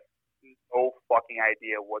 Yeah. I have no fucking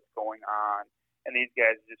idea what's going on, and these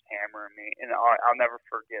guys are just hammering me. And I'll never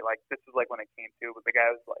forget. Like this is like when it came to, but the guy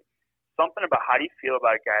was like something about how do you feel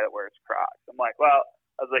about a guy that wears Crocs? I'm like, well,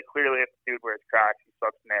 I was like, clearly if the dude wears Crocs, he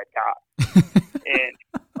sucks mad cock. And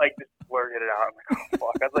like just blurted it out. I'm like, oh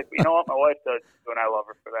fuck. I was like, you know what, my wife does too, and I love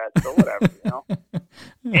her for that. So whatever, you know.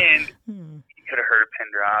 And you could have heard a pin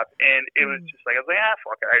drop, and it was just like I was like,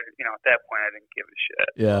 fuck it. At that point, I didn't give a shit.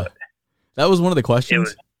 Yeah, that was one of the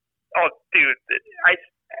questions. Oh, dude, I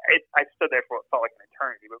stood there for what felt like an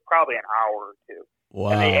eternity, but probably an hour or two.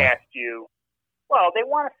 Wow. And they asked you, well, they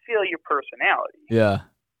want to feel your personality. Yeah.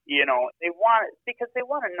 You know, because they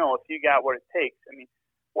want to know if you got what it takes. I mean,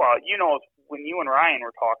 well, when you and Ryan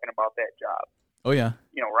were talking about that job. Oh, yeah.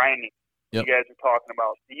 You know, Ryan, you guys were talking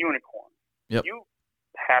about the unicorn. Yep. You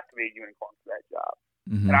have to be a unicorn for that job.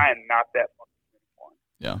 Mm-hmm. And I am not that fucking unicorn.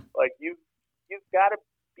 Yeah. Like, you've got to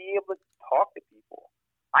be able to talk to people.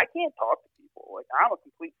 I can't talk to people. Like, I'm a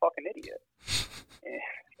complete fucking idiot.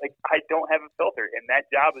 Like, I don't have a filter, and that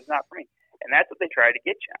job is not for me. And that's what they try to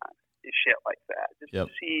get you on, is shit like that. Just to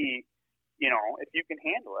see, if you can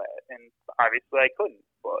handle it. And obviously I couldn't,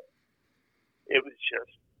 but it was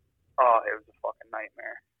just, it was a fucking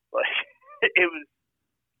nightmare. Like,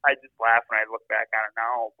 I just laugh when I look back on it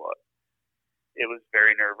now, but it was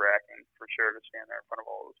very nerve-wracking for sure to stand there in front of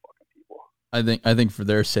all those fucking people. I think for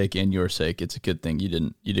their sake and your sake, it's a good thing you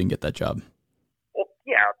didn't get that job. Well,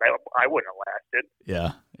 yeah, I wouldn't have lasted.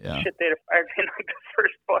 Yeah. Shit, they'd have fired me in like the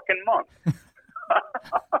first fucking month.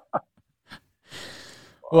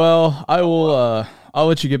 Well, I will. I'll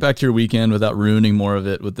let you get back to your weekend without ruining more of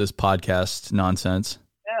it with this podcast nonsense.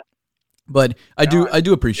 Yeah. But I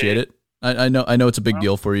do appreciate it. I know it's a big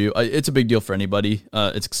deal for you. It's a big deal for anybody.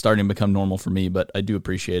 It's starting to become normal for me, but I do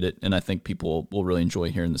appreciate it, and I think people will really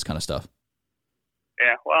enjoy hearing this kind of stuff.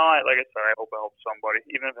 Yeah, well, like I said, I hope it helps somebody.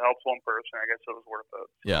 Even if it helps one person, I guess it was worth it.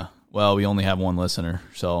 Yeah. Well, we only have one listener,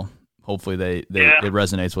 so hopefully it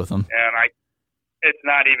resonates with them. And it's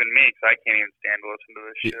not even me, because I can't even stand to listen to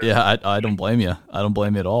this shit. Yeah, I don't blame you. I don't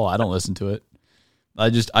blame you at all. I don't listen to it. I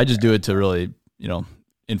just do it to really,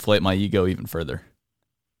 inflate my ego even further.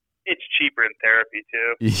 It's cheaper in therapy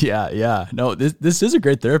too. Yeah. No, this is a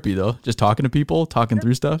great therapy though. Just talking to people, talking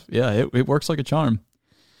through stuff. Yeah, it works like a charm.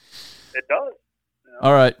 It does.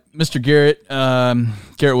 All right, Mr. Garrett,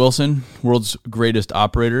 Garrett Wilson, world's greatest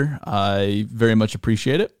operator. I very much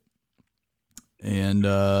appreciate it. And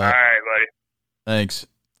all right, buddy. Thanks.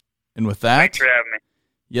 And with that, thanks for having me.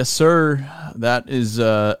 Yes, sir. That is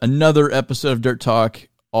another episode of Dirt Talk,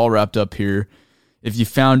 all wrapped up here. If you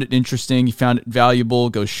found it interesting, you found it valuable,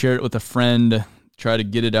 go share it with a friend. Try to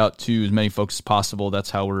get it out to as many folks as possible. That's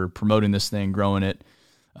how we're promoting this thing, growing it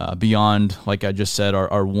beyond, like I just said,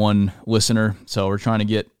 our one listener. So we're trying to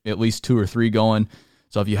get at least 2 or 3 going.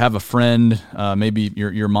 So if you have a friend, maybe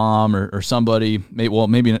your mom or somebody,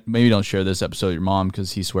 maybe don't share this episode with your mom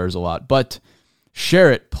because he swears a lot. But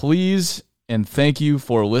share it, please, and thank you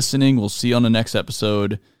for listening. We'll see you on the next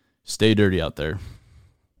episode. Stay dirty out there.